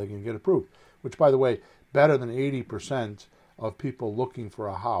until they can get approved. Which, by the way, better than 80% of people looking for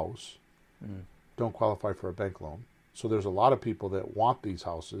a house don't qualify for a bank loan. So there's a lot of people that want these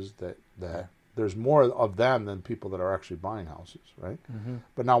houses that there's more of them than people that are actually buying houses, right?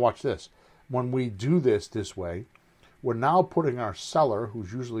 But now watch this. When we do this way, we're now putting our seller,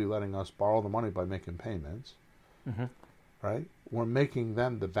 who's usually letting us borrow the money by making payments, right? We're making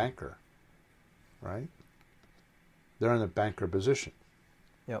them the banker, right? They're in the banker position.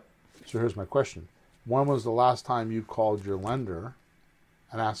 Yep. So here's my question. When was the last time you called your lender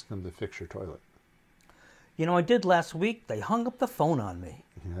and asked them to fix your toilet? I did last week. They hung up the phone on me.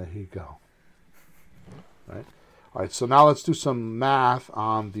 Yeah, there you go. Right. All right. So now let's do some math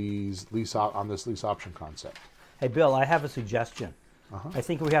on this lease option concept. Hey, Bill, I have a suggestion. I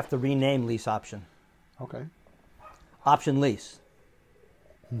think we have to rename lease option. Okay. Option lease.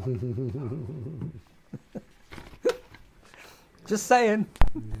 Just saying.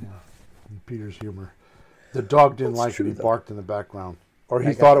 Yeah. Peter's humor. The dog didn't like it. He barked in the background. Or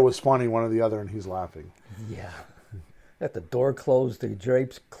he thought it was funny, one or the other, and he's laughing. Yeah. Got the door closed, the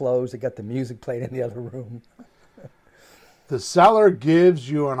drapes closed, they got the music playing in the other room. The seller gives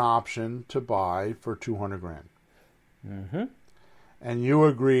you an option to buy for $200,000. And you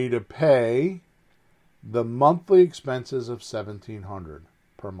agree to pay the monthly expenses of $1,700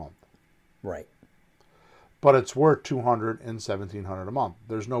 per month. Right. But it's worth $200 and $1,700 a month.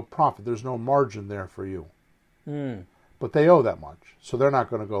 There's no profit. There's no margin there for you. But they owe that much, so they're not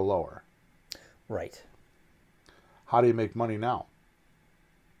going to go lower. Right. How do you make money now?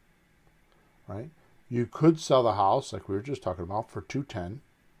 Right? You could sell the house, like we were just talking about, for $210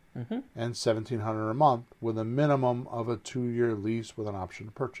 and $1,700 a month with a minimum of a 2-year lease with an option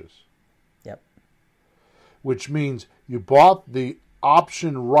to purchase. Yep. Which means you bought the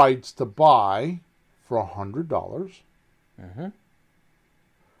option rights to buy for $100.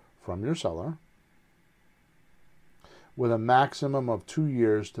 from your seller with a maximum of 2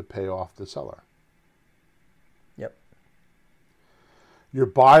 years to pay off the seller. Yep. Your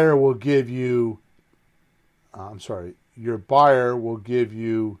buyer will give you, your buyer will give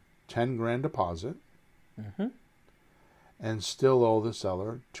you 10 grand deposit and still owe the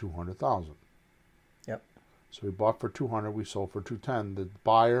seller 200,000. Yep. So we bought for 200, we sold for 210. The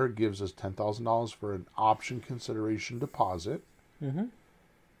buyer gives us $10,000 for an option consideration deposit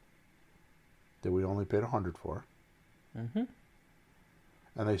that we only paid 100 for. And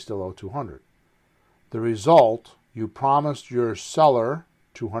they still owe 200. The result, you promised your seller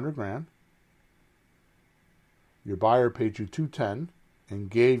 200 grand. Your buyer paid you 210 and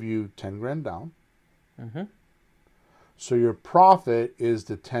gave you 10 grand down. So your profit is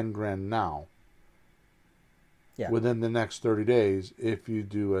the 10 grand now. Yeah. Within the next 30 days, if you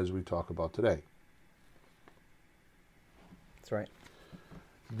do as we talk about today. That's right.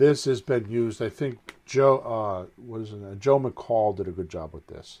 This has been used. I think Joe McCall did a good job with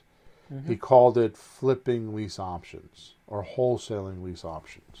this. He called it flipping lease options or wholesaling lease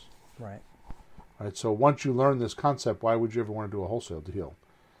options. Right. Right. So once you learn this concept, why would you ever want to do a wholesale deal?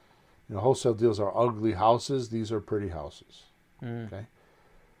 You know, wholesale deals are ugly houses. These are pretty houses. Okay.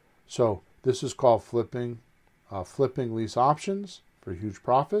 So this is called flipping lease options for huge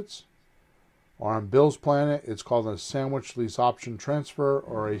profits. Or on Bill's planet, it's called a sandwich lease option transfer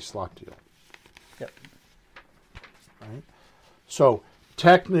or a slot deal. Yep. Right? So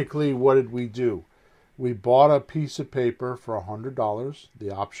technically, what did we do? We bought a piece of paper for $100,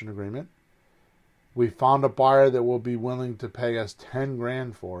 the option agreement. We found a buyer that will be willing to pay us 10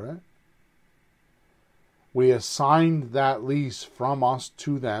 grand for it. We assigned that lease from us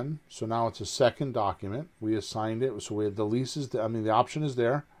to them. So now it's a second document. We assigned it. So we have the leases. The option is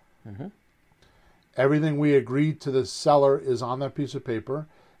there. Everything we agreed to the seller is on that piece of paper.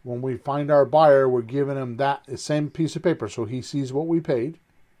 When we find our buyer, we're giving him that same piece of paper. So he sees what we paid.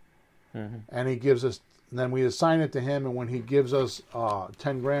 And he gives us, and then we assign it to him. And when he gives us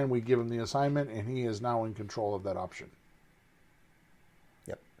 10 grand, we give him the assignment. And he is now in control of that option.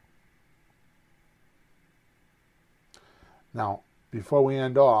 Yep. Now, before we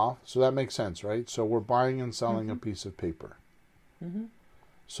end off, so that makes sense, right? So we're buying and selling a piece of paper.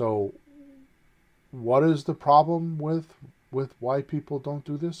 So what is the problem with why people don't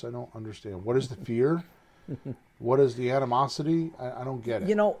do this? I don't understand. What is the fear? What is the animosity? I don't get it.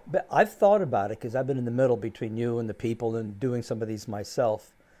 You know, but I've thought about it because I've been in the middle between you and the people and doing some of these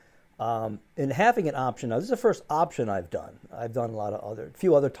myself. And having an option, now this is the first option I've done. I've done a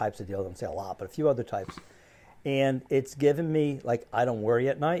few other types of deals. I don't say a lot, but a few other types. And it's given me, like, I don't worry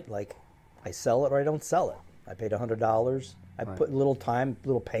at night. Like, I sell it or I don't sell it. I paid $100. I put a little time, a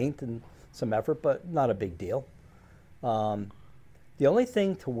little paint and some effort, but not a big deal. The only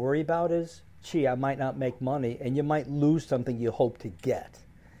thing to worry about is, I might not make money, and you might lose something you hope to get.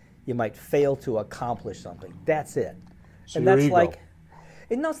 You might fail to accomplish something. That's it. So and your that's ego.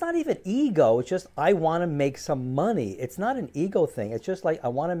 No, it's not even ego. It's just I want to make some money. It's not an ego thing. It's just like I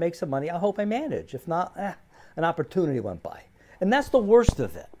want to make some money. I hope I manage. If not, an opportunity went by. And that's the worst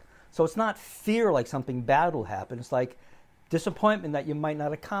of it. So it's not fear like something bad will happen. It's like disappointment that you might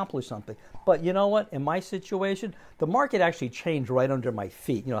not accomplish something. But you know what? In my situation, the market actually changed right under my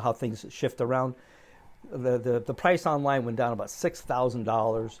feet. You know how things shift around. The price online went down about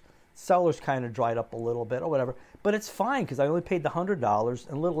 $6,000. Sellers kind of dried up a little bit or whatever. But it's fine because I only paid the $100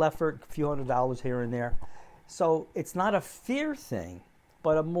 and a little effort, a few $100 here and there. So it's not a fear thing,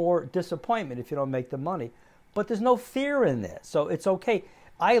 but a more disappointment if you don't make the money. But there's no fear in this, so it's okay.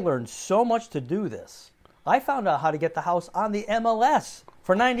 I learned so much to do this. I found out how to get the house on the MLS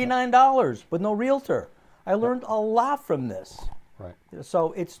for $99 with no realtor. I learned a lot from this. Right.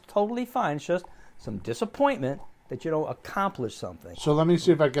 So it's totally fine. It's just some disappointment that you don't accomplish something. So let me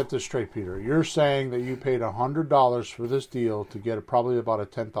see if I get this straight, Peter. You're saying that you paid $100 for this deal to get probably about a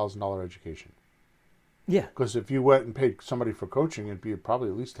 $10,000 education. Yeah. Because if you went and paid somebody for coaching, it'd be probably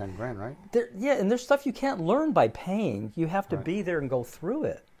at least 10 grand, right? And there's stuff you can't learn by paying. You have to be there and go through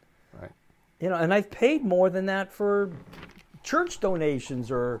it. Right. You know, and I've paid more than that for church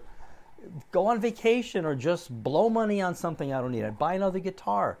donations or go on vacation or just blow money on something I don't need. I'd buy another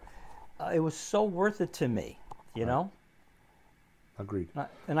guitar. It was so worth it to me, you know? Agreed.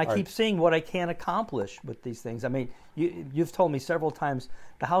 And I keep seeing what I can accomplish with these things. I mean, you've told me several times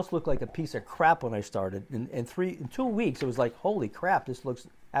the house looked like a piece of crap when I started. In 2 weeks, it was like, holy crap, this looks...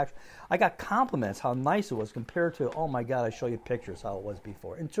 I got compliments how nice it was compared to, oh my God, I show you pictures how it was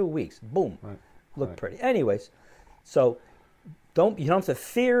before. In 2 weeks, boom, looked pretty. Anyways, so you don't have to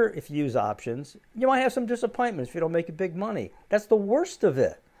fear if you use options. You might have some disappointments if you don't make big money. That's the worst of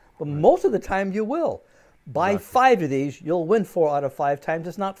it. But most of the time you will. Buy 5 of these, you'll win 4 out of 5 times.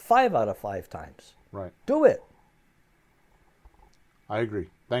 It's not 5 out of 5 times. Right. Do it. I agree.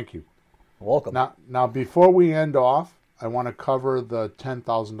 Thank you. Welcome. Now, before we end off, I want to cover the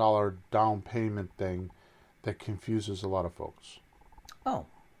 $10,000 down payment thing that confuses a lot of folks. Oh,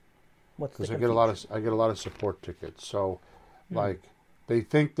 what's the Because I get a lot of support tickets. So, like, they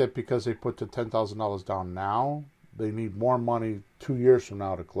think that because they put the $10,000 down now, they need more money 2 years from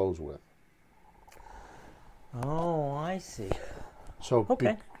now to close with. Oh, I see. So,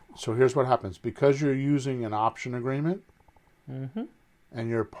 Okay. so here's what happens. Because you're using an option agreement and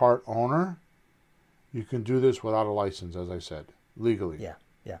you're part owner, you can do this without a license, as I said, legally. Yeah,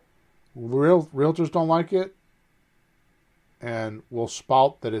 yeah. Realtors don't like it and will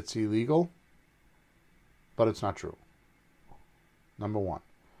spout that it's illegal, but it's not true. Number one.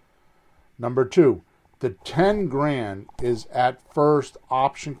 Number two, the 10 grand is at first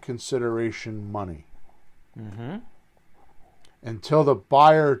option consideration money. Until the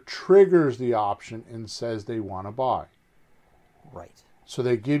buyer triggers the option and says they want to buy. Right. So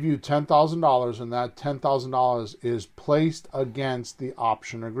they give you $10,000, and that $10,000 is placed against the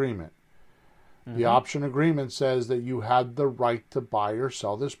option agreement. The option agreement says that you had the right to buy or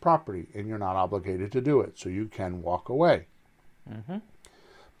sell this property, and you're not obligated to do it, so you can walk away.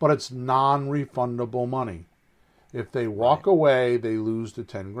 But it's non-refundable money. If they walk away, they lose the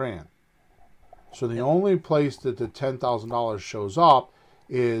 10 grand. So the only place that the $10,000 shows up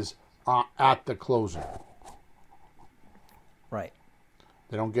is at the closing. Right.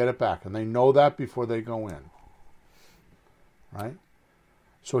 They don't get it back, and they know that before they go in. Right?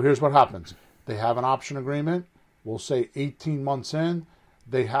 So here's what happens. They have an option agreement. We'll say 18 months in,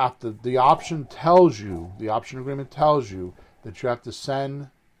 they have to, the option agreement tells you that you have to send,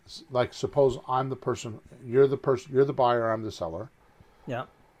 like, suppose I'm the person, you're the buyer, I'm the seller. Yeah.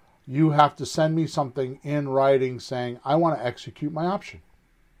 You have to send me something in writing saying, I want to execute my option.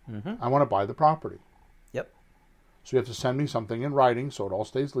 I want to buy the property. Yep. So you have to send me something in writing so it all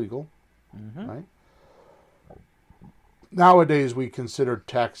stays legal. Right? Nowadays, we consider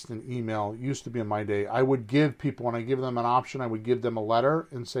text and email. It used to be in my day. I would give people, when I give them an option, I would give them a letter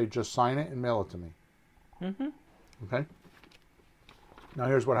and say, just sign it and mail it to me. Okay? Now,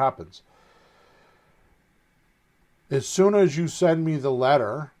 here's what happens. As soon as you send me the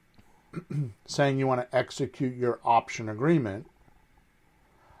letter saying you want to execute your option agreement,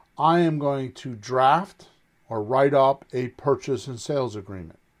 I am going to draft or write up a purchase and sales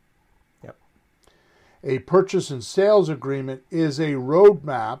agreement. Yep. A purchase and sales agreement is a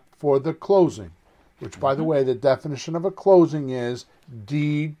roadmap for the closing, which, by the way, the definition of a closing is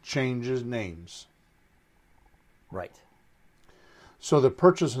deed changes names. Right. So the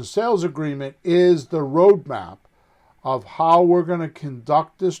purchase and sales agreement is the roadmap of how we're going to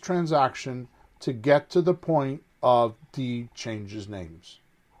conduct this transaction to get to the point of deed changes names.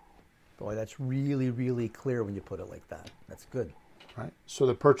 Boy, that's really, really clear when you put it like that. That's good. Right? So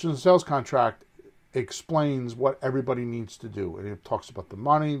the purchase and sales contract explains what everybody needs to do. And it talks about the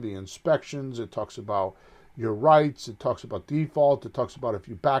money, the inspections, it talks about your rights, it talks about default, it talks about if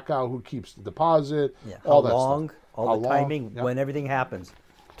you back out, who keeps the deposit, Yeah. all How that long, stuff. all How the long, timing, yeah. when everything happens.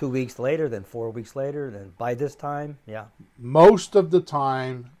 2 weeks later, then 4 weeks later, then by this time, yeah. Most of the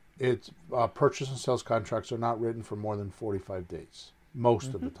time, it's purchase and sales contracts are not written for more than 45 days.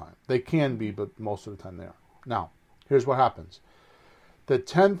 Most of the time. They can be, but most of the time they are. Now, here's what happens. The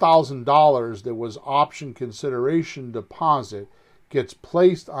 $10,000 that was option consideration deposit gets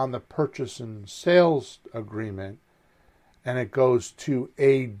placed on the purchase and sales agreement, and it goes to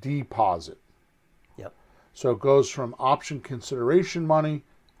a deposit. Yep. So it goes from option consideration money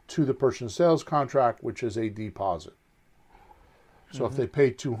to the purchase and sales contract, which is a deposit. So if they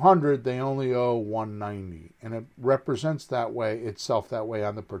pay $200, they only owe $190, and it represents itself that way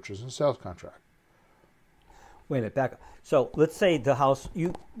on the purchase and sales contract. Wait a minute, back up. So let's say the house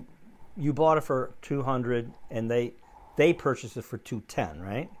you bought it for $200 and they purchased it for $210,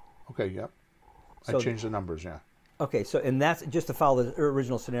 right? Okay, yep. I So- changed the numbers, yeah. Okay, so and that's just to follow the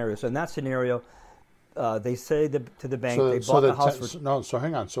original scenario. So in that scenario, they say to the bank they bought the house for So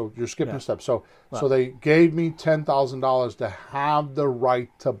hang on. So you're skipping Yeah. a step. So they gave me $10,000 to have the right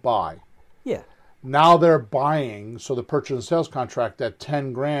to buy. yeah. Now they're buying, so the purchase and sales contract, that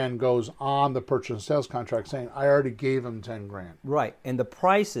 10 grand goes on the purchase and sales contract saying, I already gave them 10 grand. Right, and the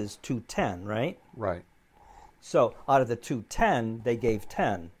price is $210, right? Right. So out of the $210, they gave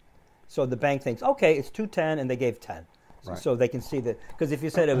 10. So the bank thinks, okay, it's $210, and they gave 10. Right. So they can see that, because if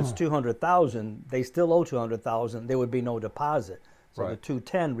you said it was $200,000, they still owe $200,000. There would be no deposit. So Right. the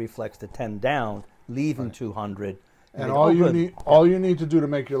 $210 reflects the 10 down, leaving $200. And they go, all "Oh, you good." all you need to do to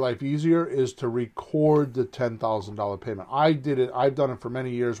make your life easier is to record the $10,000 payment. I did it. I've done it for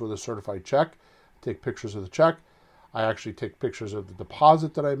many years with a certified check. Take pictures of the check. I actually take pictures of the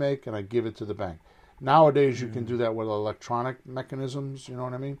deposit that I make, and I give it to the bank. Nowadays, you can do that with electronic mechanisms. You know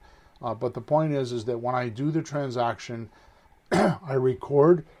what I mean? But the point is that when I do the transaction, I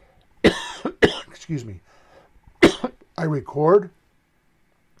record. Excuse me. I record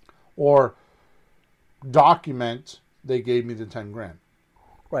or document they gave me the 10 grand.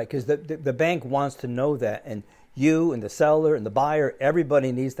 Right, because the bank wants to know that, and you and the seller and the buyer,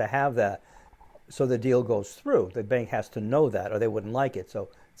 everybody needs to have that so the deal goes through. The bank has to know that or they wouldn't like it. So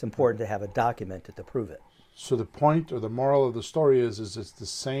it's important to have it documented to prove it. So the point or the moral of the story is it's the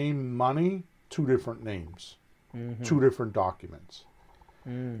same money, two different names, two different documents.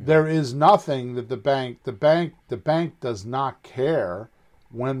 There is nothing that the bank does not care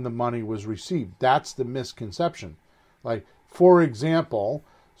when the money was received. That's the misconception. Like, for example,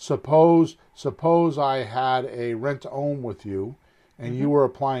 suppose I had a rent to own with you and you were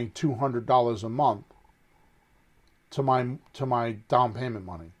applying $200 a month to my down payment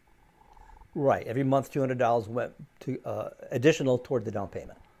money. Right, every month $200 went to additional toward the down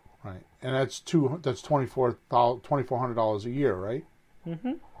payment. Right, and that's $2,400 a year, right?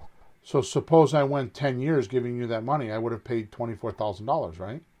 Mm-hmm. So suppose I went 10 years giving you that money, I would have paid $24,000,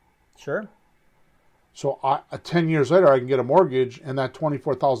 right? Sure. So 10 years later, I can get a mortgage, and that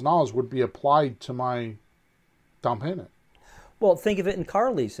 $24,000 would be applied to my down payment. Well, think of it in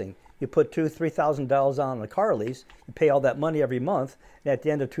car leasing. You put $2,000-$3,000 on a car lease, you pay all that money every month, and at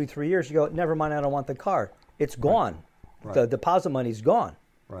the end of 2-3 years, you go, never mind, I don't want the car. It's gone. Right. The deposit money's gone.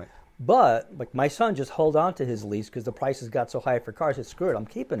 Right. But like my son just held on to his lease because the prices got so high for cars. He said, screw it, I'm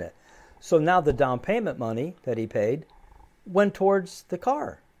keeping it. So now the down payment money that he paid went towards the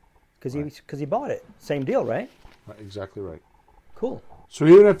car because he bought it. Same deal, right? Right, exactly right. Cool. So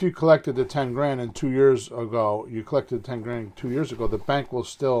even if you collected the 10 grand and 2 years ago, the bank will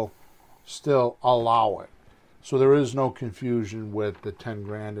still allow it. So there is no confusion with the 10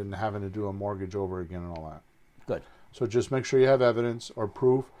 grand and having to do a mortgage over again and all that. Good. So just make sure you have evidence or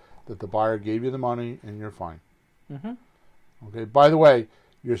proof that the buyer gave you the money and you're fine. Mm-hmm. Okay. By the way,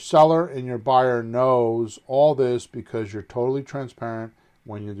 your seller and your buyer knows all this because you're totally transparent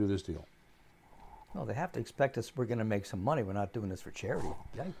when you do this deal. Well, they have to expect us. We're going to make some money. We're not doing this for charity.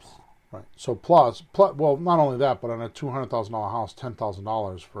 Yipes. Right. So plus, well, not only that, but on a $200,000 house,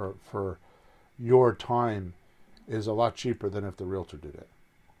 $10,000 for your time is a lot cheaper than if the realtor did it.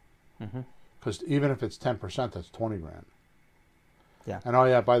 Because even if it's 10%, that's 20 grand. Yeah. And oh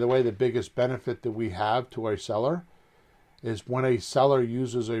yeah, by the way, the biggest benefit that we have to our seller is when a seller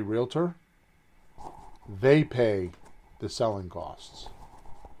uses a realtor, they pay the selling costs.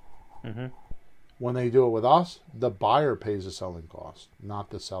 Mm-hmm. When they do it with us, the buyer pays the selling cost, not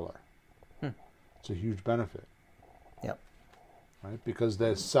the seller. It's a huge benefit. Yep. Right? Because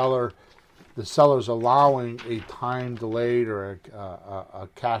the seller's allowing a time delayed or a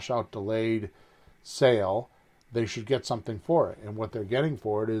cash out delayed sale. They should get something for it. And what they're getting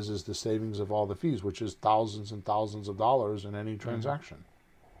for it is the savings of all the fees, which is thousands and thousands of dollars in any transaction.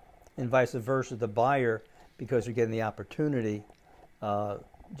 And vice versa, the buyer, because you're getting the opportunity,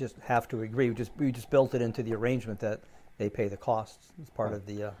 just have to agree. We just built it into the arrangement that they pay the costs as part of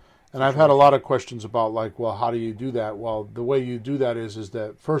the. And I've had a lot of questions about well, how do you do that? Well, the way you do that is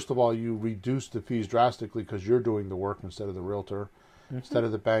that first of all, you reduce the fees drastically because you're doing the work instead of the realtor, instead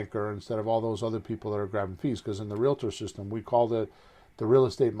of the banker, instead of all those other people that are grabbing fees. Because in the realtor system, we called it the real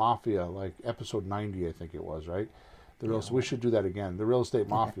estate mafia, like episode 90, I think it was, right? We should do that again. The real estate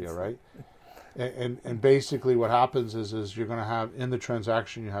mafia, right? And basically what happens is you're going to have in the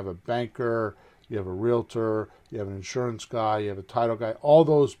transaction, you have a banker, you have a realtor, you have an insurance guy, you have a title guy. All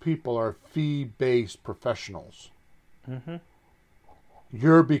those people are fee-based professionals. Mm-hmm.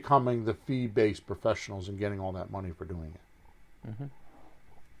 You're becoming the fee-based professionals and getting all that money for doing it. Mm-hmm.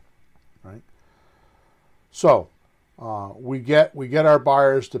 Right? So we get our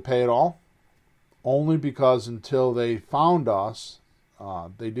buyers to pay it all, only because until they found us,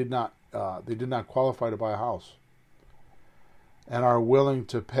 they did not qualify to buy a house, and are willing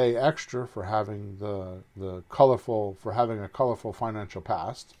to pay extra for having a colorful financial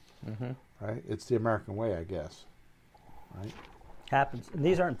past. Mm-hmm. Right? It's the American way, I guess. Right? Happens. And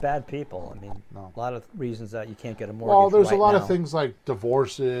these aren't bad people. I mean, No. a lot of reasons that you can't get a mortgage. Well, there's right a lot now. of things like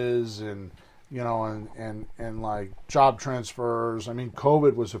divorces and and like job transfers. I mean,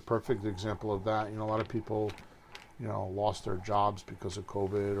 COVID was a perfect example of that. A lot of people, lost their jobs because of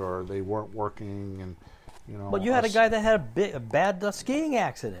COVID, or they weren't working, and You know, Well, you had a guy that had a bad skiing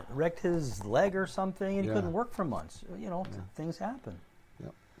accident, wrecked his leg or something, and he Yeah. couldn't work for months. You know, things happen.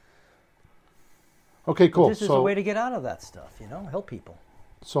 Yep. Okay, cool. This is a way to get out of that stuff, you know, help people.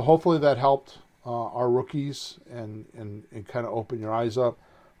 So hopefully that helped our rookies and kind of open your eyes up.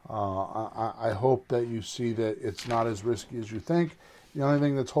 I hope that you see that it's not as risky as you think. The only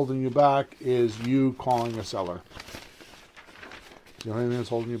thing that's holding you back is you calling a seller. The only thing that's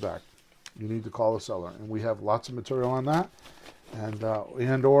holding you back. You need to call a seller. And we have lots of material on that.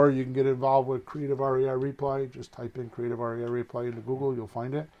 And or you can get involved with Creative REI Reply. Just type in Creative REI Reply into Google. You'll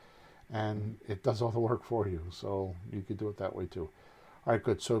find it. And it does all the work for you. So you could do it that way too. All right,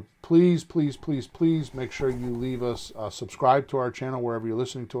 good. So please, please, please, please make sure you leave us, subscribe to our channel wherever you're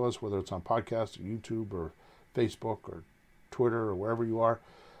listening to us, whether it's on podcast or YouTube or Facebook or Twitter or wherever you are.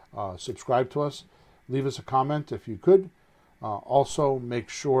 Subscribe to us. Leave us a comment if you could. Also, make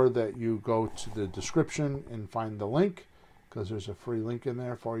sure that you go to the description and find the link, because there's a free link in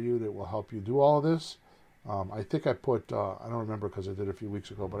there for you that will help you do all of this. I think I put, I don't remember because I did it a few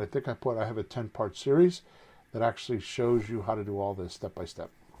weeks ago, but I think I have a 10-part series that actually shows you how to do all this step by step.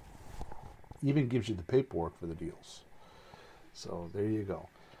 Even gives you the paperwork for the deals. So there you go.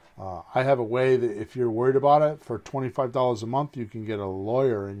 I have a way that if you're worried about it, for $25 a month, you can get a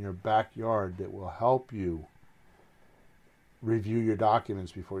lawyer in your backyard that will help you review your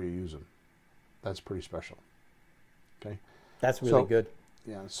documents before you use them. That's pretty special. Okay? That's really good.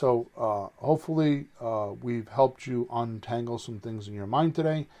 Yeah, so hopefully we've helped you untangle some things in your mind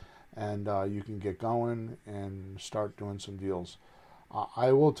today, and you can get going and start doing some deals.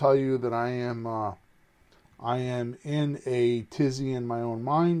 I will tell you that I am in a tizzy in my own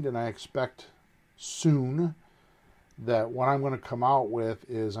mind, and I expect soon that what I'm going to come out with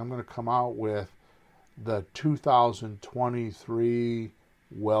is I'm going to come out with the 2023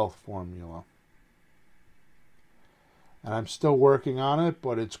 wealth formula. And I'm still working on it,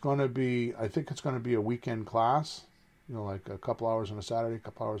 but it's going to be, I think it's going to be a weekend class, you know, like a couple hours on a Saturday, a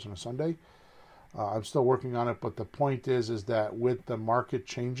couple hours on a Sunday. I'm still working on it, but the point is that with the market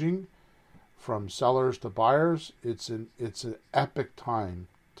changing from sellers to buyers, it's an epic time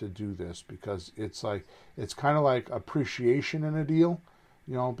to do this, because it's kind of like appreciation in a deal,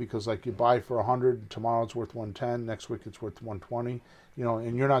 you know, because like you buy for 100, tomorrow it's worth 110, next week it's worth 120, you know,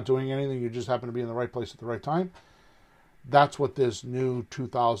 and you're not doing anything, you just happen to be in the right place at the right time. That's what this new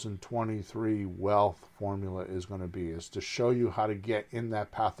 2023 wealth formula is going to be, is to show you how to get in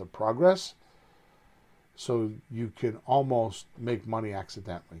that path of progress so you can almost make money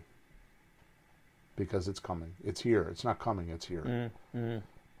accidentally, because it's coming. It's here. It's not coming. It's here. Mm-hmm.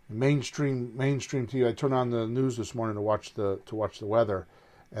 Mainstream TV. I turned on the news this morning to watch the weather,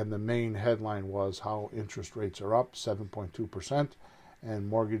 and the main headline was how interest rates are up 7.2%. And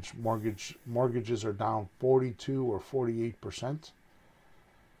mortgages are down 42 or 48%.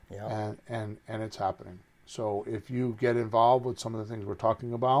 Yeah. And it's happening. So if you get involved with some of the things we're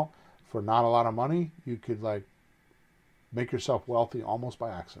talking about for not a lot of money, you could like make yourself wealthy almost by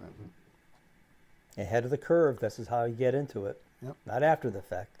accident. Ahead of the curve. This is how you get into it. Yep. Not after the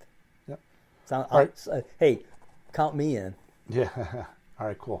fact. Yep. All right. Hey, count me in. Yeah. All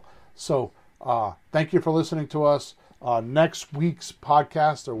right, cool. So thank you for listening to us. Next week's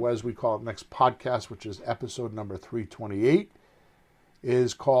podcast, or as we call it, next podcast, which is episode number 328,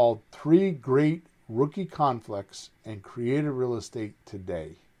 is called 3 Great Rookie Conflicts in Creative Real Estate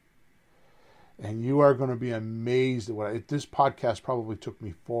Today. And you are going to be amazed at this podcast probably took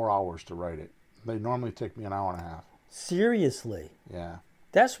me 4 hours to write it. They normally take me an hour and a half. Seriously? Yeah.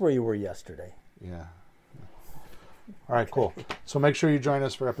 That's where you were yesterday. Yeah. All right, cool. So make sure you join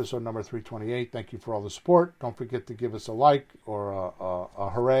us for episode number 328. Thank you for all the support. Don't forget to give us a like or a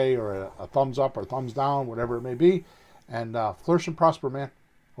hooray or a thumbs up or thumbs down, whatever it may be. And flourish and prosper, man.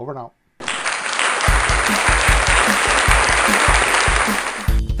 Over and out.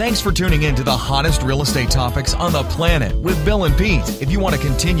 Thanks for tuning in to the hottest real estate topics on the planet with Bill and Pete. If you want to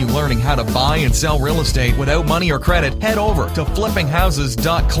continue learning how to buy and sell real estate without money or credit, head over to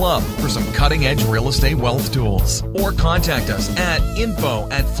flippinghouses.club for some cutting-edge real estate wealth tools. Or contact us at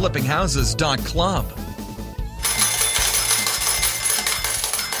info@flippinghouses.club.